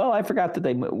forgot. Well, I forgot that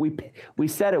we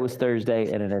said it was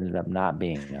Thursday, and it ended up not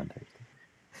being on Thursday.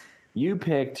 You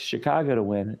picked Chicago to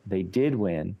win. They did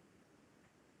win.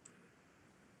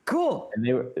 Cool.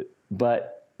 And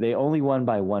they only won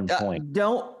by 1 point.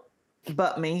 Don't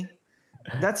butt me.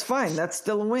 That's fine. That's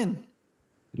still a win.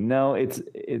 No, it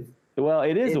is a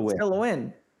win. It's still a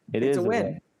win. It's a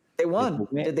win. They won.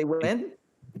 Did they win?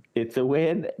 It's a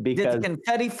win because did the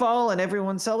confetti fall and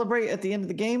everyone celebrate at the end of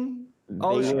the game?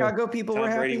 All the Chicago people were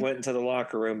happy. Brady went into the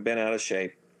locker room, bent out of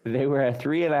shape. They were a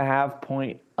 3.5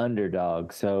 point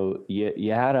underdog. So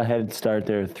you had a head start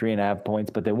there, 3.5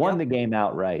 points, but they won the game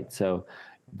outright. So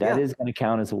that is going to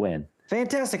count as a win.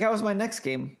 Fantastic. How was my next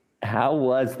game? How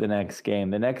was the next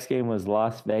game? The next game was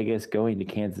Las Vegas going to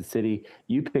Kansas City.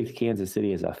 You picked Kansas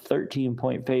City as a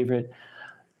 13-point favorite.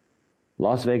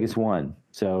 Las Vegas won.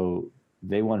 So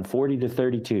they won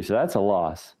 40-32. So that's a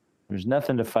loss. There's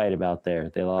nothing to fight about there.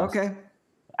 They lost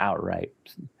outright.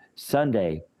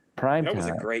 Sunday, prime time. That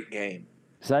was a great game.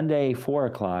 Sunday, 4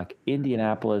 o'clock,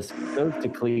 Indianapolis goes to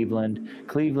Cleveland.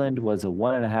 Cleveland was a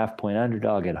 1.5 point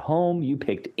underdog at home. You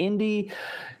picked Indy.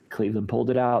 Cleveland pulled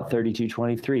it out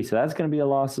 32-23. So that's going to be a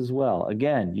loss as well.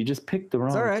 Again, you just picked the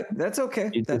wrong team. All right. That's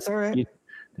okay. That's all right.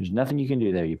 There's nothing you can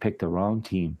do there. You picked the wrong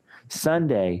team.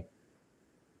 Sunday,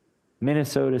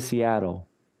 Minnesota, Seattle.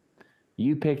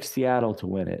 You picked Seattle to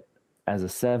win it as a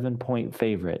 7-point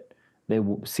favorite.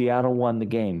 Seattle won the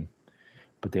game,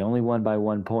 but they only won by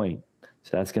 1 point.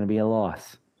 So that's going to be a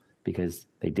loss because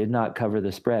they did not cover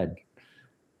the spread.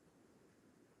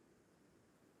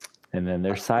 And then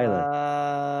they're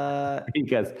silent.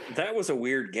 Because that was a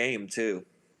weird game, too.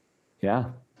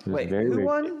 Yeah. Wait, who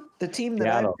won? The team that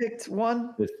Seattle. I picked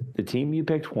won? The team you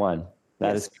picked won.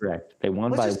 That is correct. They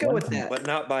won by 1 point. Let's just go with that. But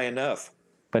not by enough.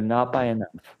 But not by enough.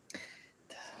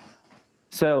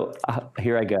 So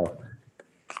here I go.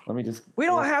 Let me just. We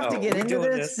don't have to get into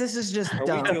this. This is just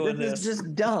dumb. This is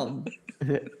just dumb.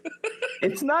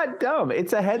 It's not dumb.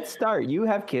 It's a head start. You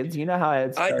have kids. You know how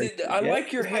head start. I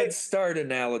like your head start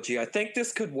analogy. I think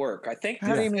this could work. I think.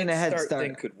 How do you mean a head start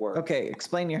thing could work? Okay,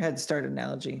 explain your head start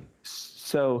analogy.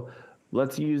 So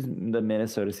let's use the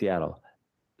Minnesota Seattle.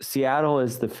 Seattle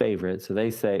is the favorite, so they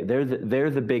say they're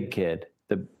the big kid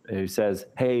who says,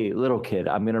 "Hey, little kid,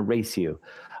 I'm going to race you.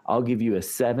 I'll give you a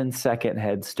 7-second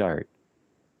head start."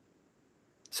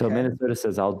 So Minnesota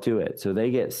says, "I'll do it." So they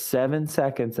get 7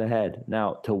 seconds ahead.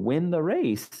 Now, to win the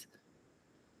race,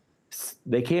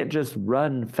 they can't just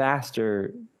run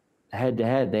faster head to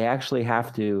head. They actually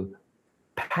have to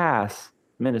pass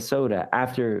Minnesota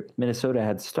after Minnesota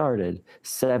had started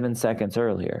 7 seconds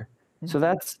earlier. Mm-hmm. So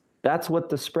that's what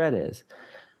the spread is.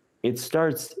 It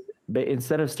starts,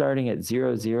 instead of starting at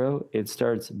 0-0, it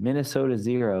starts Minnesota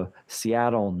 0,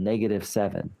 Seattle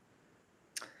 -7.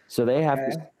 So they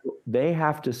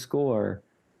have to score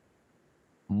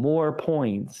more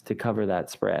points to cover that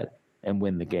spread and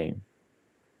win the game.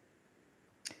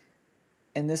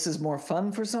 And this is more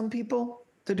fun for some people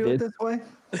to do it this way?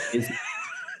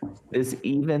 This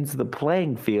evens the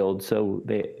playing field, so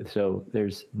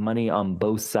there's money on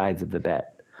both sides of the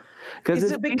bet.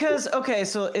 Is it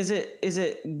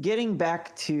getting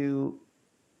back to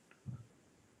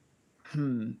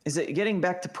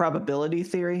probability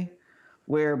theory,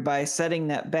 where by setting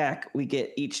that back we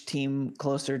get each team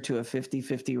closer to a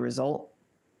 50-50 result?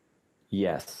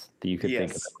 Yes, you could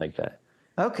think of it like that.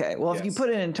 Okay, well, if you put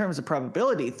it in terms of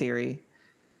probability theory,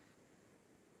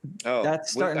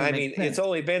 that's starting to make sense.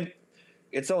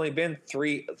 it's only been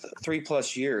three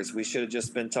plus years. We should have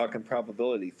just been talking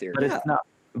probability theory. But it's not.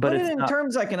 But it's in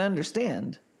terms I can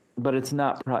understand. But it's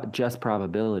not just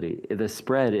probability. The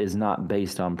spread is not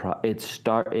based on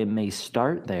it may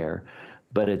start there,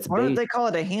 but it's. Why do they call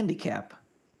it a handicap?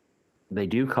 They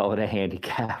do call it a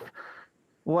handicap.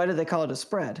 Why do they call it a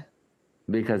spread?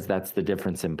 Because that's the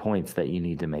difference in points that you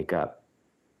need to make up.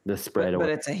 The spread. But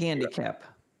it's a handicap.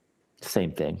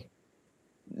 Same thing.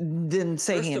 Didn't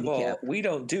say First handicap. First of all, we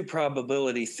don't do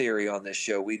probability theory on this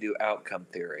show. We do outcome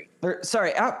theory.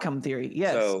 Outcome theory.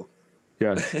 Yes. So.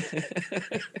 Yeah.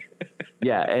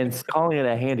 Yeah, and calling it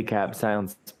a handicap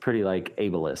sounds pretty like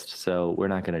ableist, so we're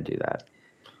not going to do that.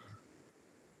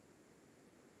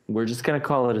 We're just going to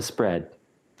call it a spread.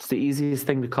 It's the easiest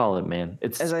thing to call it, man.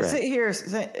 It's as spread. I sit here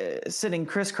sitting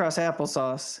crisscross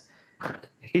applesauce.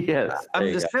 Yes,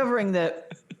 I'm discovering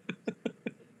that.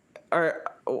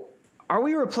 Are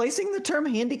we replacing the term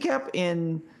handicap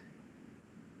in?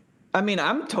 I mean,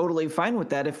 I'm totally fine with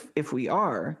that if we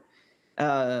are.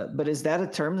 But is that a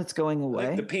term that's going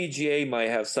away? Like the PGA might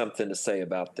have something to say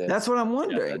about this. That's what I'm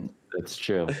wondering. Yeah, that's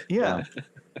true. Yeah.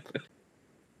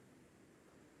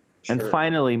 And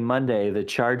finally, Monday, the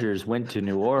Chargers went to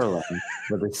New Orleans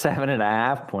with a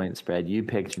 7.5 point spread. You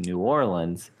picked New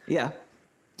Orleans. Yeah.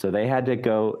 So they had to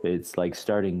go. It's like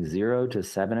starting 0 to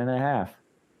 7.5.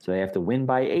 So they have to win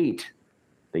by 8.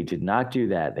 They did not do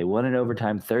that. They won in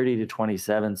overtime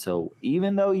 30-27. So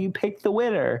even though you picked the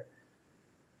winner,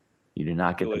 you do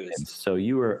not get the win. So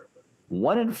you were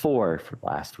 1-4 for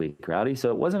last week, Rowdy. So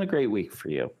it wasn't a great week for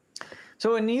you.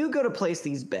 So when you go to place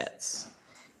these bets,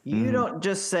 you don't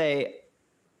just say,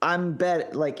 I'm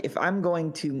bet, like if I'm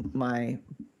going to my,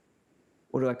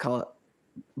 what do I call it?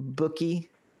 bookie.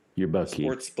 Your bookie.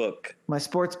 Sports book. My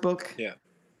sports book. Yeah.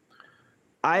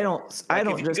 I don't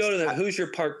if you go to the Hoosier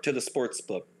Park to the sports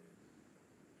book.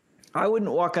 I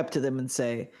wouldn't walk up to them and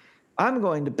say, I'm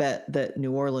going to bet that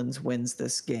New Orleans wins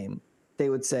this game. They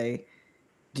would say,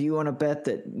 do you want to bet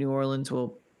that New Orleans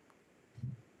will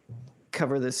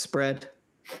cover this spread?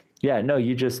 Yeah, no,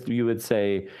 you would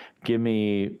say, give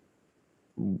me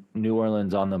New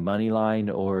Orleans on the money line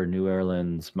or New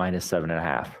Orleans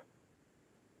 -7.5.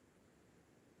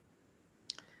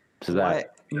 So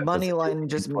that money line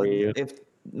just means if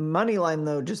money line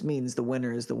though just means the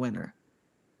winner is the winner.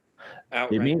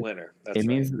 Outright winner. That's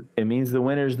right. It means the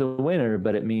winner's the winner,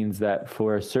 but it means that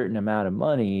for a certain amount of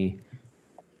money,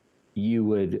 you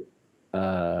would,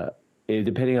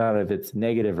 depending on if it's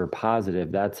negative or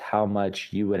positive, that's how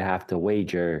much you would have to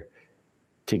wager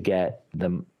to get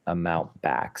the amount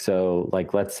back. So,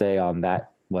 like, let's say on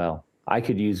that, well, I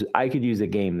could use a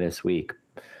game this week.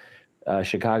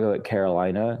 Chicago at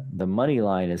Carolina. The money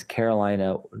line is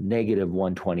Carolina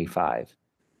 -125.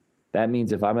 That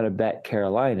means if I'm going to bet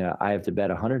Carolina, I have to bet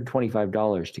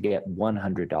 $125 to get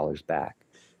 $100 back.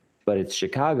 But it's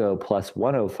Chicago plus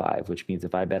 105, which means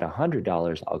if I bet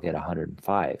 $100, I'll get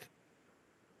 105.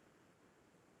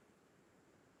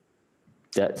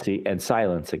 See, and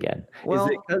silence again. Well,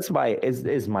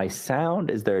 is my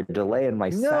sound? Is there a delay in my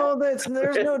sound? No, there's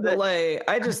no delay.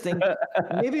 I just think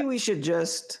maybe we should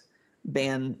just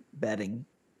ban betting.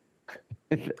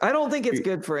 I don't think it's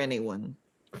good for anyone.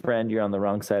 Friend, you're on the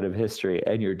wrong side of history,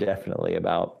 and you're definitely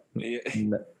about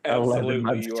 11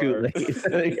 months too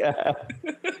late. Yeah.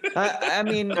 I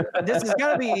mean, this has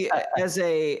got to be as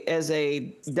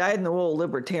a dyed-in-the-wool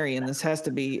libertarian. This has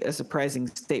to be a surprising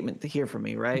statement to hear from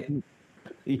me, right?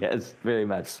 Yes, very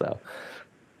much so.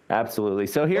 Absolutely.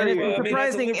 So here, it's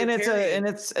surprising, and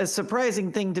it's a surprising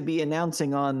thing to be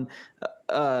announcing on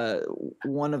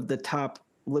one of the top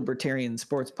libertarian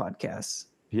sports podcasts.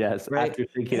 Yes, right? After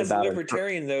thinking as about a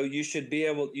libertarian, though, you should be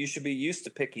used to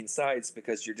picking sides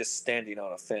because you're just standing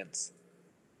on a fence.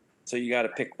 So you got to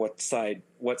pick what side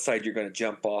you're going to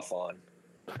jump off on,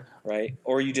 right?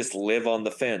 Or you just live on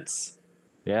the fence.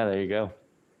 Yeah, there you go.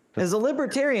 As a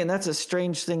libertarian, that's a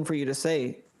strange thing for you to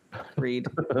say, Reed.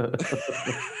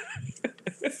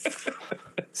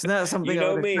 It's not something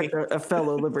I would expect a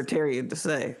fellow libertarian to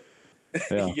say.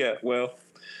 Yeah, well,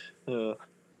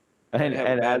 and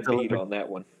as a on that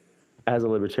one. As a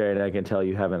libertarian, I can tell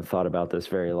you haven't thought about this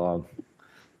very long.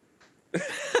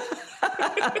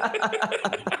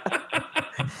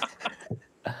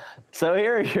 So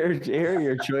here are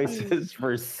your choices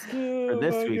for this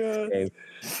week's game.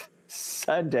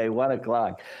 Sunday,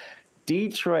 1:00.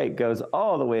 Detroit goes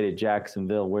all the way to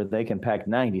Jacksonville, where they can pack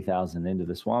 90,000 into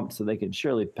the Swamp, so they can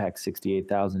surely pack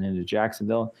 68,000 into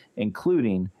Jacksonville,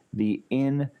 including the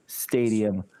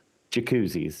in-stadium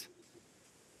jacuzzis.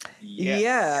 Yes.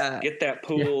 Yeah, get that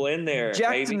pool in there.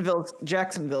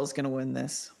 Jacksonville's going to win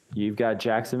this. You've got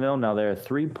Jacksonville. Now they're a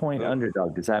 3-point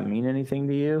underdog. Does that mean anything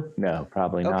to you? No,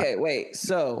 probably not. Okay, wait.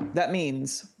 So that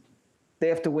means they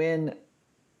have to win.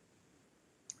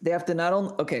 They have to not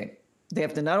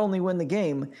only win the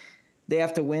game, they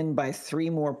have to win by 3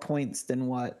 more points than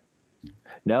what?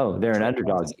 No, they're an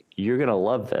underdog. You're going to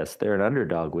love this. They're an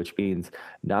underdog, which means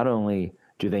not only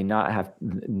do they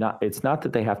it's not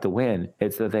that they have to win,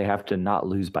 it's that they have to not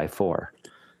lose by 4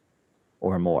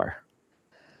 or more.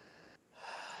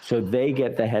 So they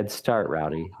get the head start,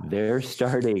 Rowdy. They're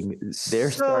starting.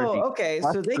 Okay,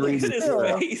 so they can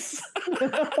still.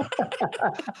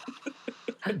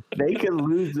 They can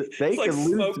lose. They it's can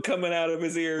lose. Smoke coming out of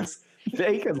his ears.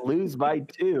 They can lose by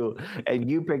 2, and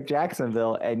you pick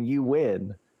Jacksonville, and you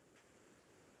win.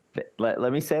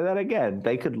 Let me say that again.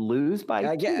 They could lose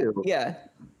by 2. Yeah.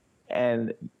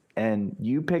 And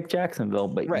you pick Jacksonville,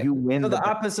 but you win. So the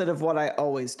opposite of what I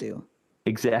always do.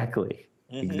 Exactly.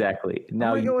 Mm-hmm. Exactly.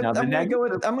 Now I'm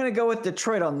going to go with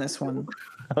Detroit on this one.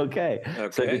 Okay.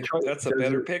 So Detroit, that's a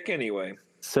better pick anyway.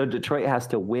 So Detroit has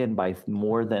to win by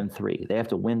more than 3. They have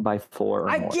to win by 4 or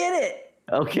more. I get it.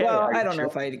 Okay. Well, I don't know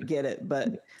if I get it,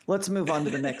 but let's move on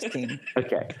to the next team.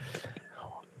 Okay.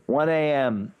 1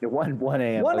 a.m. 1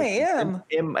 a.m. 1 a.m.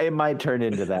 It might turn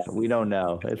into that. We don't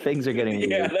know. Things are getting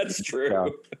weird. Yeah, that's true.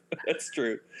 So, that's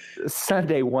true.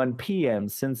 Sunday, 1 p.m.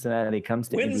 Cincinnati comes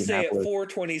to Wednesday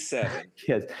Indianapolis. at 4:27.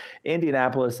 Yes,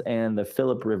 Indianapolis and the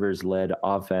Phillip Rivers led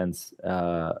offense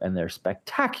and their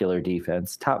spectacular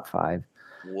defense, top 5,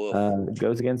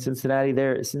 goes against Cincinnati.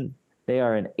 They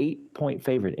are an 8-point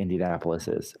favorite. Indianapolis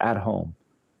is at home.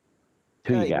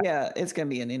 Who you got? Yeah, it's gonna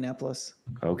be Indianapolis.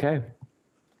 Okay.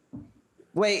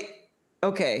 Wait.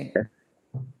 Okay.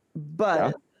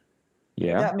 But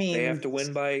Yeah. That means they have to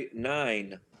win by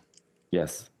 9.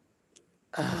 Yes.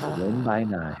 Win by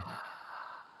 9.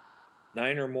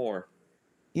 9 or more.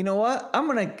 You know what? I'm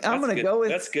gonna go with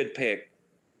that's a good pick.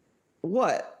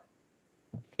 What?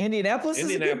 Indianapolis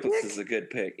is a good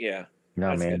pick. Yeah. No,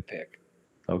 that's man. a good pick.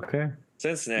 Okay.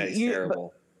 Cincinnati's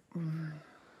terrible.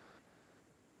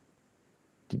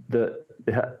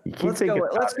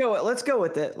 Let's go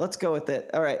with it.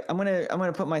 All right. I'm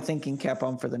gonna put my thinking cap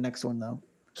on for the next one though.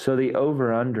 So the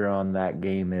over under on that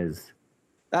game is.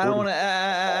 I don't want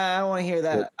to hear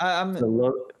that.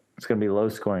 It's going to be low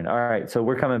scoring. All right. So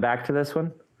we're coming back to this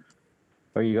one.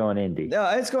 Or are you going Indy? No,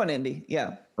 it's going Indy.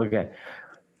 Yeah. Okay.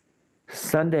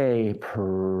 Sunday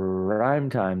prime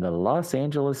time. The Los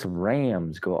Angeles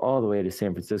Rams go all the way to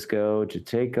San Francisco to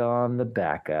take on the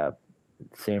backup.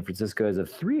 San Francisco is a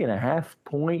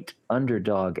 3.5-point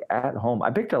underdog at home.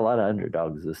 I picked a lot of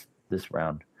underdogs this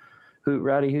round.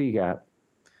 Rowdy, who you got?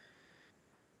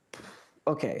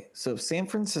 Okay, so San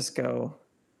Francisco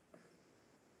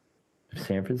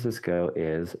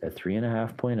is a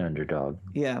 3.5-point underdog.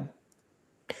 Yeah.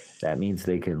 That means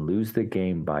they can lose the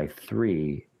game by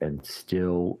 3 and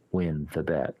still win the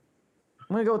bet. I'm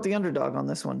going to go with the underdog on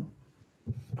this one.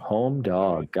 Home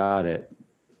dog. Got it.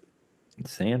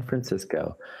 San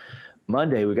Francisco.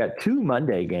 Monday, we got 2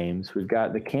 Monday games. We've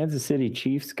got the Kansas City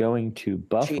Chiefs going to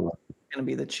Buffalo. It's going to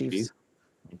be the Chiefs.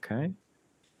 Okay.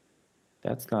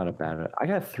 That's not a bad one. I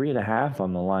got 3.5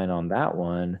 on the line on that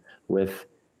one with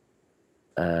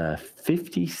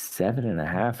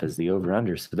 57.5 as the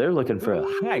over-under. So they're looking for a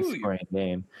high-scoring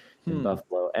game in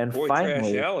Buffalo. And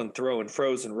finally, Trash Allen throwing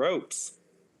frozen ropes.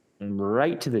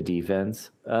 Right to the defense.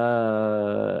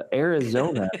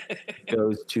 Arizona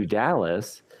goes to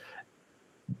Dallas.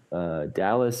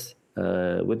 Dallas,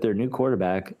 with their new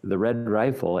quarterback, the Red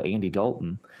Rifle, Andy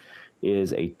Dalton,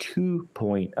 is a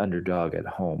 2-point underdog at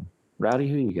home. Rowdy,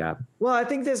 who you got? Well, I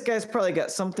think this guy's probably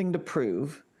got something to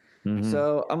prove. Mm-hmm.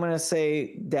 So I'm going to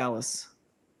say Dallas.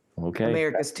 Okay.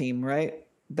 America's team, right?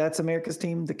 That's America's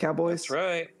team, the Cowboys? That's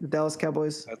right. The Dallas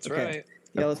Cowboys? That's right.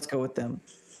 Yeah, let's go with them.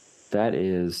 That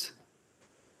is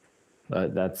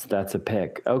that's a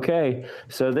pick. Okay.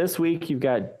 So this week you've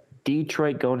got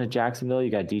Detroit going to Jacksonville. You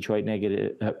got Detroit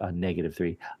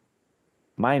 -3.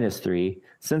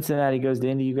 Cincinnati goes to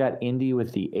Indy. You got Indy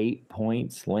with the 8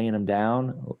 points, laying them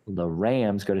down. The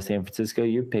Rams go to San Francisco.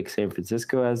 You pick San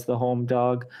Francisco as the home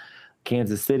dog.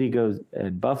 Kansas City goes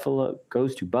to Buffalo.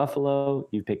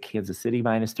 You pick Kansas City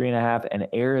 -3.5, and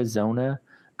Arizona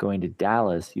going to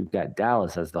Dallas. You've got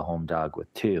Dallas as the home dog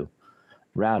with 2.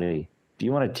 Rowdy, do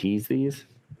you want to tease these?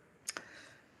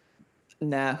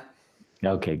 Nah.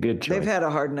 Okay, good choice. They've had a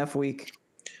hard enough week.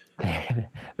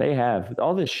 They have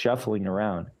all this shuffling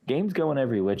around. Games going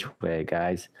every which way,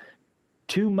 guys.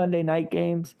 2 Monday night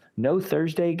games, no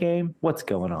Thursday game. What's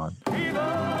going on?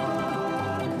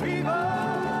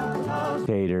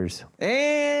 Haters.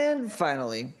 And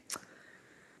finally,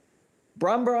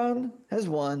 Bron has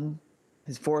won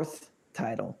his 4th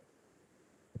title.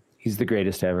 He's the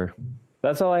greatest ever.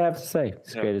 That's all I have to say.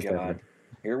 He's the greatest ever.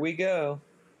 Here we go.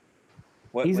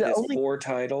 With his 4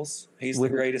 titles, he's the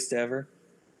greatest ever.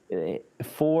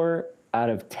 4 out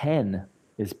of 10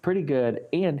 is pretty good,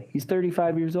 and he's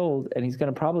 35 years old, and he's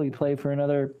going to probably play for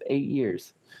another 8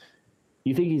 years.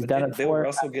 You think he's done it for? Bill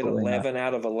Russell get 11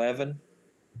 out of 11?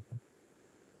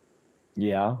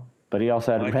 Yeah, but he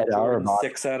also had Red Auerbach.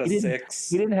 6 out of 6.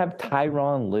 He didn't have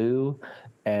Tyronn Lue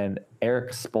and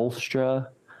Eric Spoelstra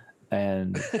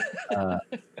and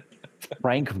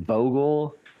Frank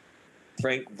Vogel.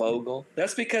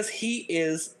 That's because he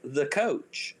is the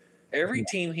coach. Every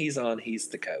team he's on, he's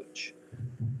the coach.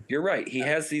 You're right. He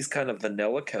has these kind of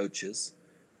vanilla coaches.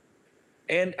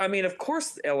 And, I mean, of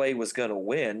course L.A. was going to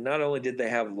win. Not only did they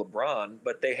have LeBron,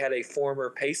 but they had a former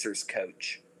Pacers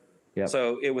coach. Yep.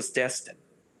 So it was destined.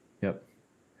 Yep.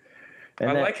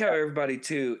 I like how everybody,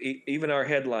 too, even our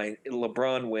headline,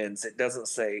 LeBron wins, it doesn't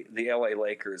say the L.A.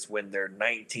 Lakers win their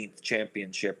 19th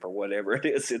championship or whatever it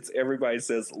is. It's everybody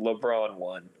says LeBron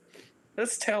won.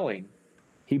 That's telling.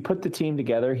 He put the team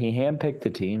together. He handpicked the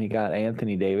team. He got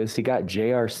Anthony Davis. He got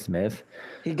J.R. Smith.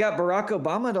 He got Barack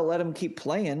Obama to let him keep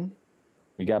playing.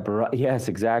 He got Yes,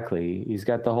 exactly. He's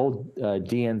got the whole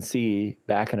DNC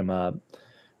backing him up.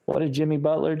 What did Jimmy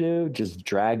Butler do? Just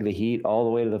drag the Heat all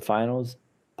the way to the finals?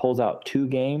 Pulls out 2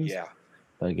 games? Yeah.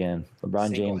 But again,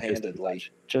 LeBron James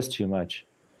just too much.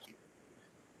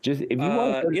 Just if you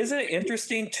want. Isn't it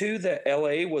interesting too that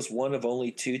LA was one of only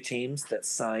 2 teams that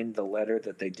signed the letter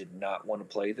that they did not want to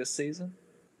play this season?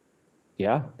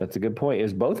 Yeah, that's a good point. It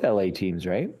was both LA teams,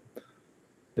 right?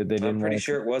 I'm pretty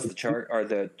sure it was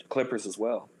the Clippers as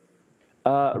well.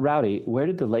 Rowdy, where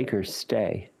did the Lakers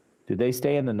stay? Did they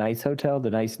stay in the nice hotel, the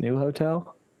nice new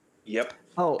hotel? Yep.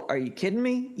 Oh, are you kidding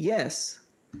me? Yes.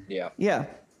 Yeah. Yeah.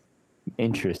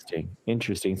 Interesting.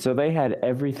 So they had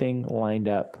everything lined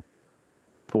up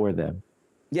for them.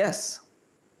 Yes.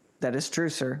 That is true,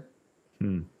 sir.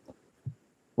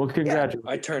 Well, congratulations.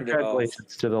 I turned it off.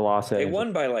 To the Los Angeles. They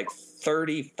won by like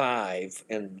 35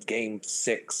 in Game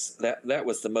 6. That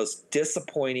was the most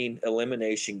disappointing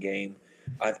elimination game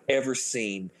I've ever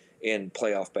seen in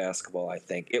playoff basketball, I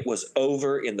think. It was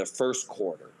over in the first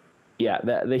quarter. Yeah,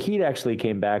 the Heat actually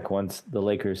came back once the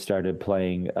Lakers started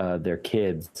playing their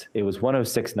kids. It was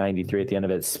 106-93 at the end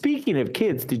of it. Speaking of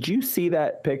kids, did you see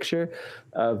that picture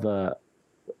of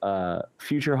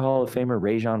future Hall of Famer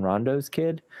Rajon Rondo's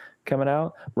kid coming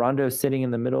out? Rondo's sitting in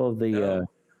the middle of the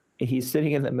he's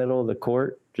sitting in the middle of the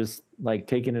court, just like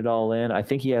taking it all in. I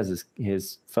think he has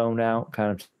his phone out,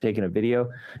 kind of taking a video,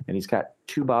 and he's got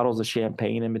 2 bottles of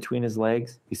champagne in between his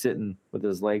legs. He's sitting with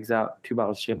his legs out, 2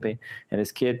 bottles of champagne, and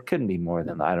his kid couldn't be more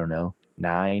than, I don't know,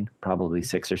 9, probably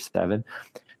 6 or 7.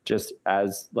 Just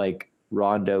as like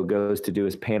Rondo goes to do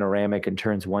his panoramic and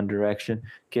turns one direction,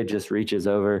 kid just reaches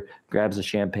over, grabs a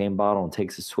champagne bottle, and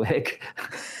takes a swig.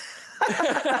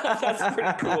 That's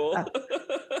pretty cool.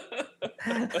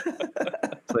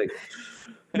 It's like,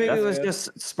 maybe it was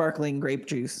just sparkling grape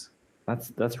juice.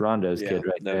 That's Rondo's kid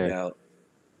right there. Doubt.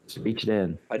 Just reach it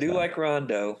in. I do like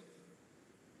Rondo.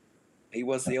 He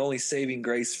was the only saving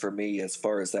grace for me as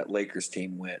far as that Lakers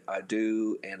team went. I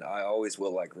do, and I always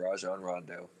will like Rajon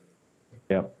Rondo.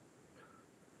 Yep.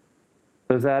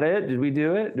 So is that it? Did we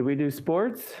do it? Did we do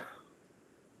sports?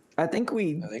 I think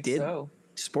did so.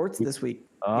 Sports this week.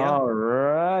 All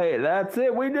right. That's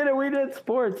it. We did it. We did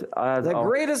sports. The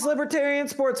greatest libertarian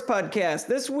sports podcast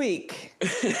this week.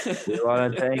 We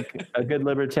want to thank a good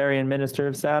libertarian minister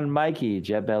of sound, Mikey,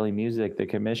 Jet Belly Music, the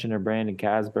commissioner, Brandon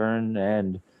Casburn,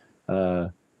 and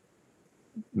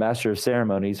master of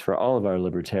ceremonies for all of our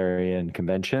libertarian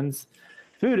conventions,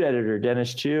 food editor,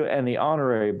 Dennis Chu, and the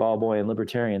honorary ball boy and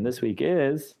libertarian this week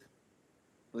is...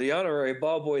 The honorary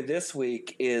ball boy this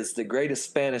week is the greatest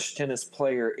Spanish tennis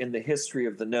player in the history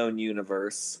of the known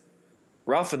universe.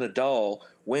 Rafa Nadal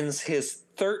wins his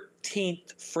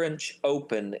 13th French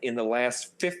Open in the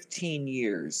last 15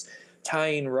 years,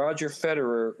 tying Roger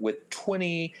Federer with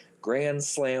 20 Grand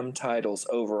Slam titles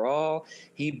overall.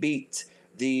 He beat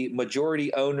the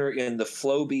majority owner in the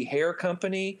Flowbee Hair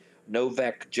Company,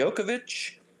 Novak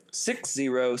Djokovic,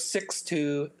 6-0,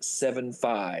 6-2,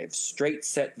 7-5. Straight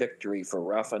set victory for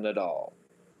Rafa Nadal.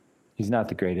 He's not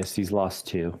the greatest. He's lost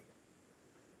 2.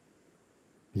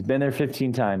 He's been there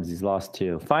 15 times. He's lost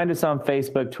 2. Find us on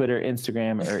Facebook, Twitter,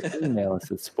 Instagram, or email us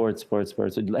at sports.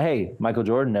 Hey, Michael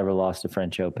Jordan never lost a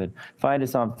French Open. Find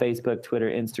us on Facebook, Twitter,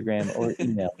 Instagram, or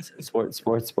email us at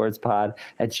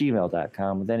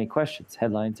sportspodcast@gmail.com with any questions,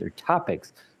 headlines, or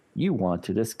topics you want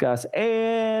to discuss.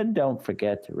 And don't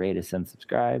forget to rate us and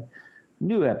subscribe.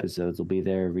 New episodes will be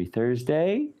there every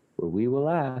Thursday, where we will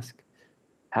ask,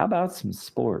 how about some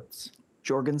sports?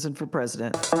 Jorgensen for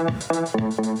president.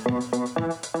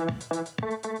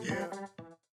 Yeah.